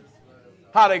amazing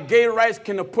how the gay rights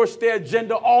can push their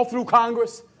agenda all through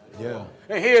Congress? Yeah.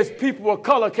 And here's people of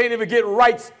color can't even get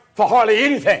rights for hardly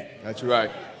anything. That's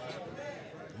right.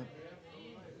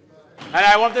 And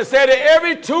I want to say to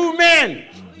every 2 men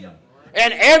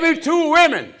and every 2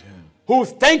 women who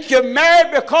think you're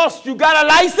married because you got a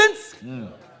license,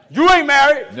 you ain't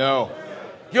married. No.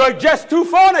 You're just 2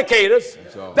 fornicators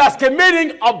that's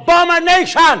committing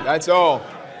abomination. That's all.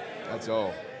 That's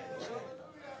all.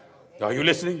 Are you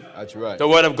listening? That's right. The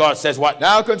word of God says what?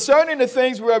 Now concerning the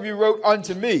things whereof you wrote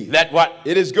unto me, Let what?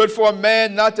 it is good for a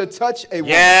man not to touch a woman.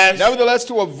 Yes. Nevertheless,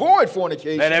 to avoid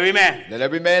fornication. Let every man. Let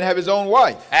every man have his own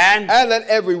wife. And let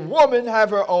every woman have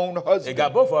her own husband. they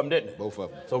got both of them, didn't they? Both of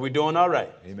them. So we're doing all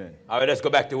right. Amen. All right, let's go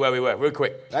back to where we were real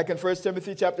quick. Back in 1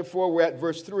 Timothy chapter 4, we're at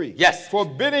verse 3. Yes.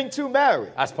 Forbidding to marry.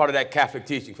 That's part of that Catholic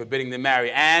teaching, forbidding to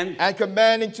marry and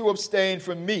commanding to abstain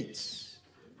from meats.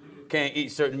 can't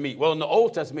eat certain meat. Well, in the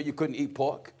Old Testament, you couldn't eat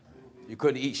pork. You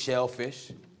couldn't eat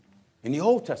shellfish. In the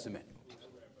Old Testament.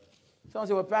 Someone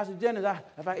said, well, Pastor Jennings,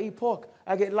 if I eat pork,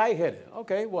 I get lightheaded.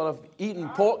 Okay, well, if eating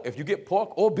pork, if you get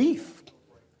pork or beef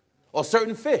or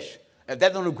certain fish, if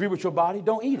that don't agree with your body,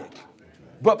 don't eat it.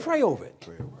 But pray over it.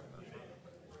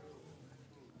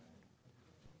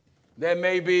 There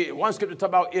may be one scripture talk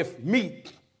about if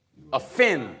meat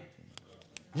offend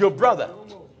your brother,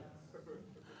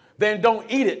 then don't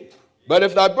eat it. But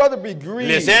if thy brother be grieved,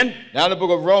 listen. Now in the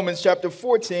book of Romans chapter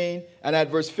 14 and at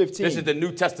verse 15. This is the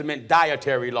New Testament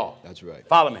dietary law. That's right.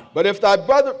 Follow me. But if thy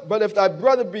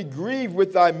brother be grieved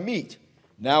with thy meat,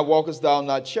 now walkest thou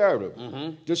not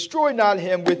charitably. Destroy not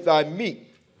him with thy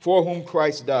meat, for whom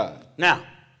Christ died. Now,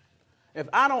 if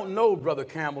I don't know Brother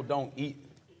Campbell don't eat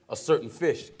a certain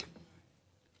fish,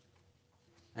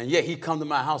 and yet he come to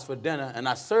my house for dinner and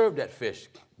I serve that fish,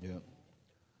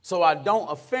 so I don't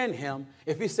offend him.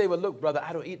 If he say, well, look, brother,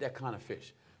 I don't eat that kind of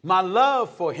fish, my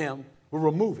love for him will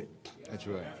remove it. That's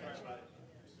right.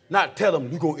 Not tell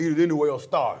him you're going to eat it anyway or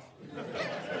starve.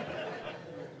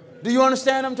 Do you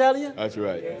understand what I'm telling you? That's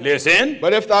right. Listen.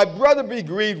 But if thy brother be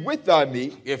grieved with thy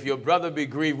meat, if your brother be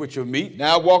grieved with your meat,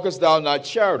 now walkest thou not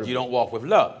charitably. You don't walk with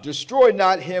love. Destroy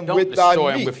not him with thy meat. Don't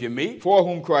destroy him with your meat. For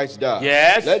whom Christ died.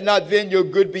 Yes. Let not then your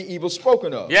good be evil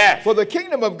spoken of. Yes. For the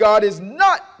kingdom of God is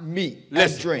not meat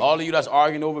and drink. All of you that's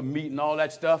arguing over meat and all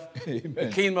that stuff, Amen. The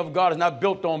kingdom of God is not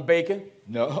built on bacon,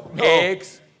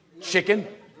 eggs, chicken.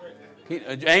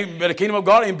 The kingdom of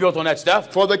God ain't built on that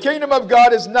stuff. For the kingdom of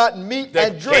God is not meat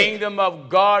and drink. The kingdom of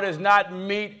God is not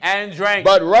meat and drink.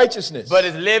 But righteousness. But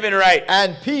it's living right.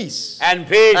 And peace. And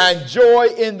peace. And joy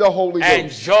in the Holy Ghost. And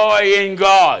joy in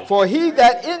God. For he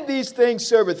that in these things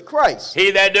serveth Christ.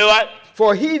 He that do what?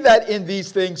 For he that in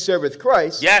these things serveth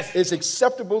Christ. Yes. Is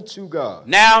acceptable to God.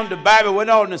 Now the Bible went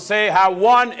on to say how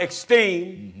one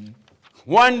esteemed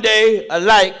one day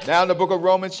alike. Now in the book of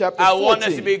Romans chapter 14. I want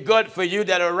this to be good for you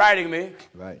that are writing me.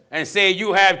 Right. And say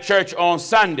you have church on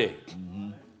Sunday.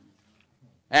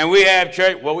 And we have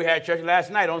church, well, we had church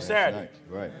last night on Saturday.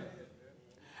 Right.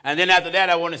 And then after that,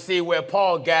 I want to see where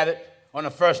Paul gathered on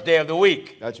the first day of the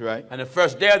week. That's right. And the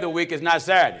first day of the week is not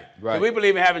Saturday. Right. We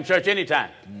believe in having church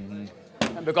anytime.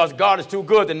 And because God is too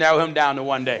good to narrow him down to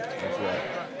one day. That's right.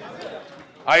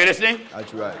 Are you listening?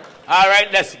 That's right. All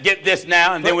right, let's get this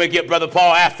now, and then we'll get Brother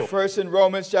Paul after. First in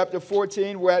Romans chapter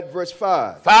 14, we're at verse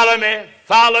 5. Follow me,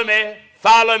 follow me,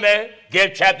 follow me.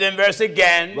 Give chapter and verse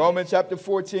again. Romans chapter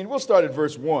 14, we'll start at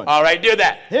verse 1. All right, do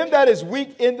that. Him that is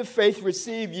weak in the faith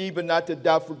receive ye, but not to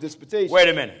doubtful disputation. Wait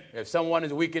a minute. If someone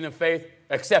is weak in the faith,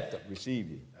 accept them. Receive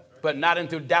ye. But not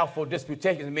into doubtful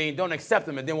disputations. I mean, don't accept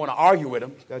them and then want to argue with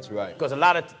them. That's right. Because a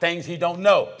lot of things he don't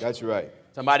know. That's right.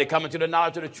 Somebody coming to the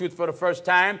knowledge of the truth for the first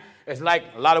time, it's like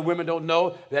a lot of women don't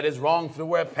know that it's wrong to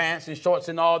wear pants and shorts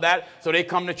and all that, so they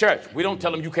come to church. We don't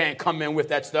tell them you can't come in with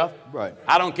that stuff. Right.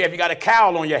 I don't care if you got a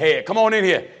cowl on your head. Come on in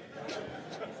here.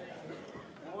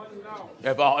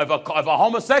 If a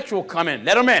homosexual come in,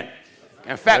 let them in.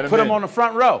 In fact, put them on the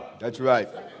front row. That's right.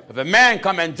 If a man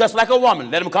come in just like a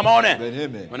woman, let him come on in. Let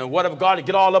him in. When the word of God,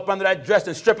 get all up under that dress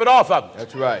and strip it off of him.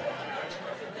 That's right.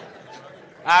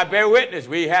 I bear witness.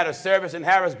 We had a service in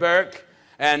Harrisburg,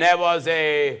 and there was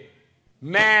a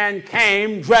man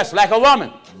came dressed like a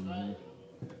woman.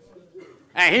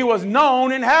 And he was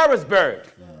known in Harrisburg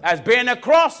as being a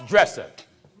cross-dresser.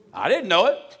 I didn't know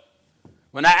it.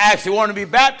 When I asked him wanted to be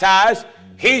baptized,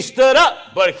 he stood up,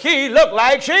 but he looked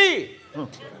like she.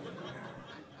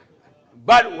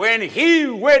 But when he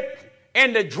went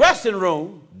in the dressing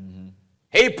room,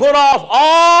 he put off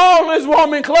all his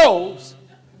woman clothes,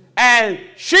 and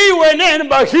she went in,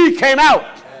 but he came out.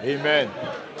 Amen.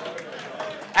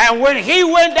 And when he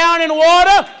went down in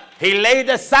water, he laid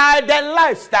aside that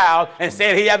lifestyle and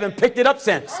said he haven't picked it up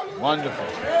since. Wonderful.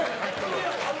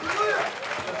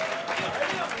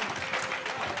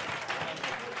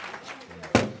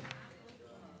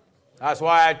 That's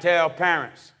why I tell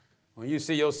parents, when you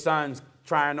see your sons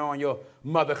trying on your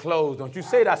mother clothes, don't you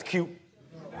say that's cute.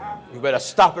 You better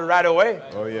stop it right away.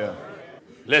 Oh, yeah.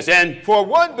 Listen. For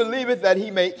one believeth that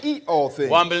he may eat all things.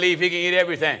 One believe he can eat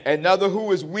everything. Another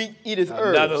who is weak eateth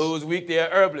herbs. Another who is weak, they are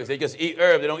herbalists. They just eat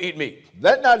herbs. They don't eat meat.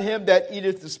 Let not him that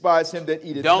eateth despise him that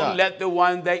eateth not. Don't let the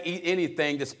one that eat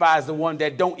anything despise the one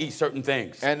that don't eat certain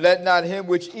things. And let not him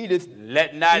which eateth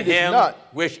Let not him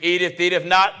which eateth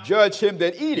not judge him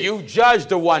that eateth. You judge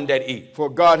the one that eat. For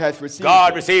God hath received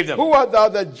God him. received them. Who art thou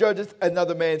that judgest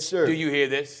another man's servant? Do you hear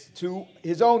this? To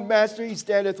his own master he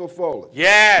standeth or falleth.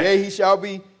 Yes. Yea, he shall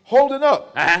be holding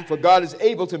up, for God is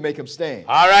able to make him stand.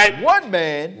 All right. One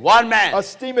man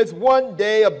esteemeth one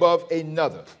day above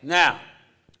another. Now,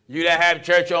 you that have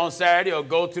church on Saturday or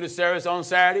go to the service on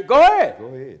Saturday, go ahead. Go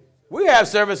ahead. We have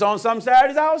service on some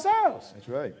Saturdays ourselves. That's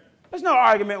right. There's no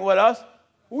argument with us.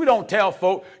 We don't tell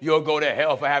folk you'll go to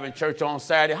hell for having church on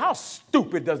Saturday. How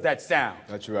stupid does that sound?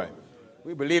 That's right.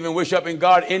 We believe in worshiping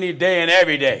God any day and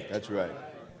every day. That's right.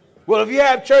 Well, if you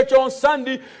have church on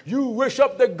Sunday, you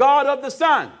worship the God of the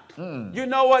sun. You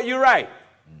know what? You're right.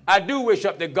 I do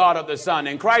worship the God of the sun,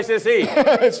 and Christ is He.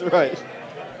 That's right.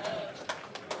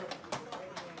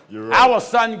 You're right. Our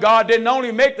sun God didn't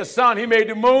only make the sun, He made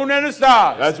the moon and the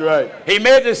stars. That's right. He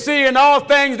made the sea and all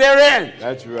things therein.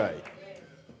 That's right.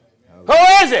 Who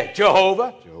is it?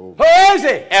 Jehovah. Who is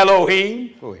it?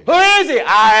 Elohim. Go ahead. Who is it?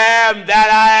 I am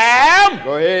that I am.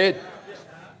 Go ahead.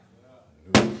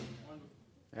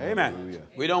 Amen. Hallelujah.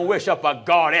 We don't worship a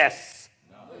goddess.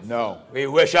 No. We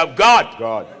worship God.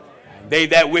 God. They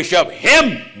that worship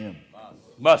Him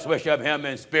must worship Him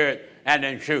in spirit and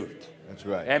in truth. That's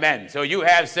right. Amen. So you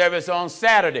have service on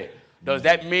Saturday. Does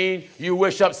that mean you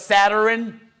worship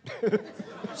Saturn?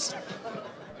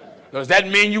 Does that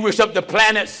mean you worship the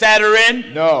planet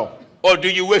Saturn? No. Or do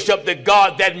you worship the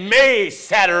God that made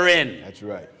Saturn? That's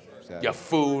right. Saturn. You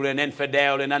fool and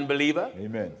infidel and unbeliever.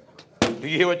 Amen. Do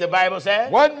you hear what the Bible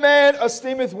says? One man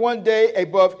esteemeth one day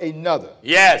above another.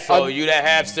 Yes, so you that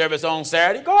have service on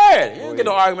Saturday, go ahead. You don't get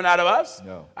no argument out of us.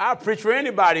 No. I'll preach for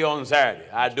anybody on Saturday.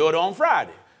 I do it on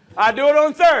Friday. I do it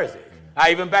on Thursday.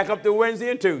 I even back up to Wednesday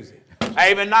and Tuesday.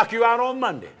 I even knock you out on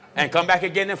Monday and come back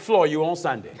again and floor you on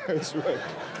Sunday. That's right.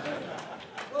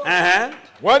 Uh-huh.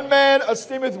 One man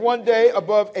esteemeth one day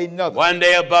above another. One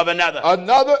day above another.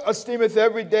 Another esteemeth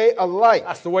every day alike.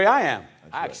 That's the way I am.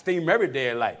 I esteem every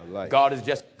day alike. Alike. God is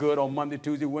just good on Monday,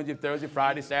 Tuesday, Wednesday, Thursday,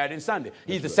 Friday, Saturday, and Sunday.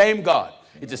 He's the same God.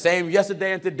 He's the same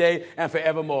yesterday and today and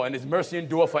forevermore. And His mercy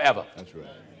endure forever. That's right.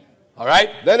 All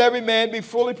right? Let every man be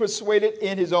fully persuaded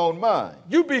in his own mind.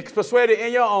 You be persuaded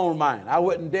in your own mind. I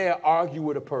wouldn't dare argue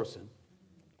with a person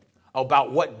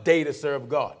about what day to serve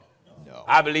God. No.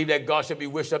 I believe that God should be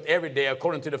worshipped every day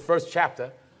according to the first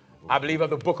chapter, I believe, of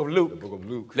the book of Luke. The book of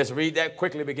Luke. Let's read that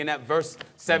quickly, begin at verse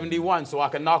 71 so I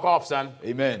can knock off, son.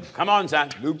 Amen. Come on, son.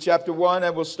 Luke chapter 1,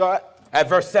 and we'll start At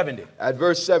verse 70. at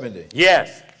verse 70.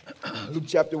 Yes. Luke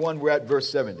chapter 1, we're at verse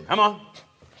 70. Come on.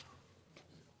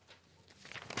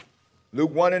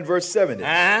 Luke 1 and verse 70.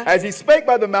 Uh-huh. As he spake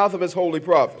by the mouth of his holy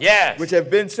prophets, Yes. which have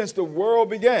been since the world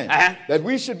began, Uh-huh. that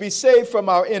we should be saved from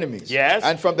our enemies, Yes.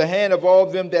 and from the hand of all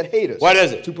them that hate us. What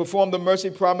is it? To perform the mercy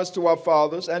promised to our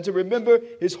fathers, and to remember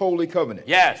his holy covenant.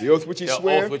 Yes. The oath which he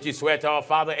sware, The oath which he sware to our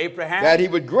father Abraham. that he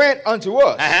would grant unto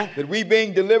us, Uh-huh. that we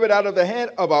being delivered out of the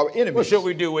hand of our enemies, What should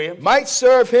we do, William? might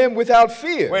serve him without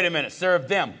fear. Wait a minute. Serve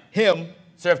them. Him,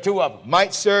 Serve two of them.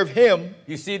 might serve him.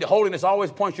 You see, the holiness always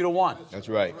points you to one. That's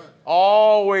right.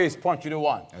 Always point you to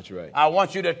one. That's right. I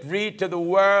want you to read to the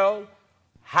world,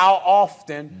 how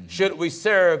often should we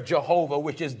serve Jehovah,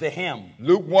 which is the Him?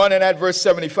 Luke 1 and at verse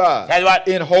 75. That's what?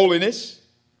 In holiness.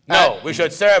 No, we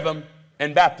should serve Him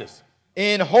in Baptist.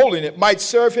 In holiness. Might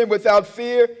serve him without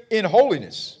fear in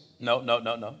holiness. No.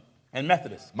 and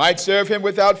Methodist. Might serve him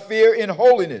without fear in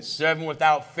holiness. Serve him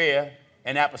without fear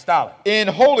in apostolic. In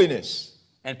holiness.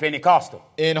 And Pentecostal.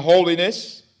 In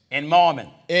holiness. In Mormon.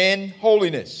 In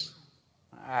holiness.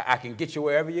 I can get you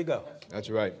wherever you go. That's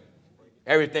right.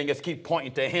 Everything just keep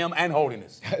pointing to him and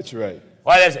holiness. That's right.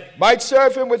 What is it? Might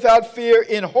serve him without fear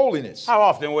in holiness. How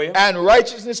often, William? And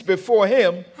righteousness before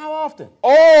him. How often?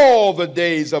 All the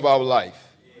days of our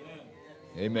life.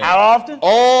 Amen. How often?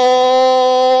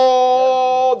 All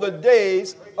the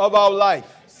days of our life.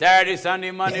 Saturday,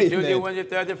 Sunday, Monday, Amen. Tuesday, Wednesday,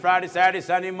 Thursday, Friday, Saturday,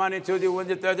 Sunday, Monday, Tuesday,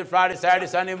 Wednesday, Thursday, Friday, Saturday,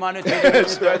 Sunday, Monday, Tuesday,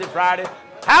 Wednesday, Thursday, Friday.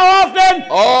 How often?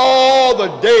 All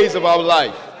the days of our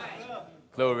life.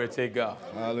 Glory to God.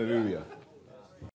 Hallelujah.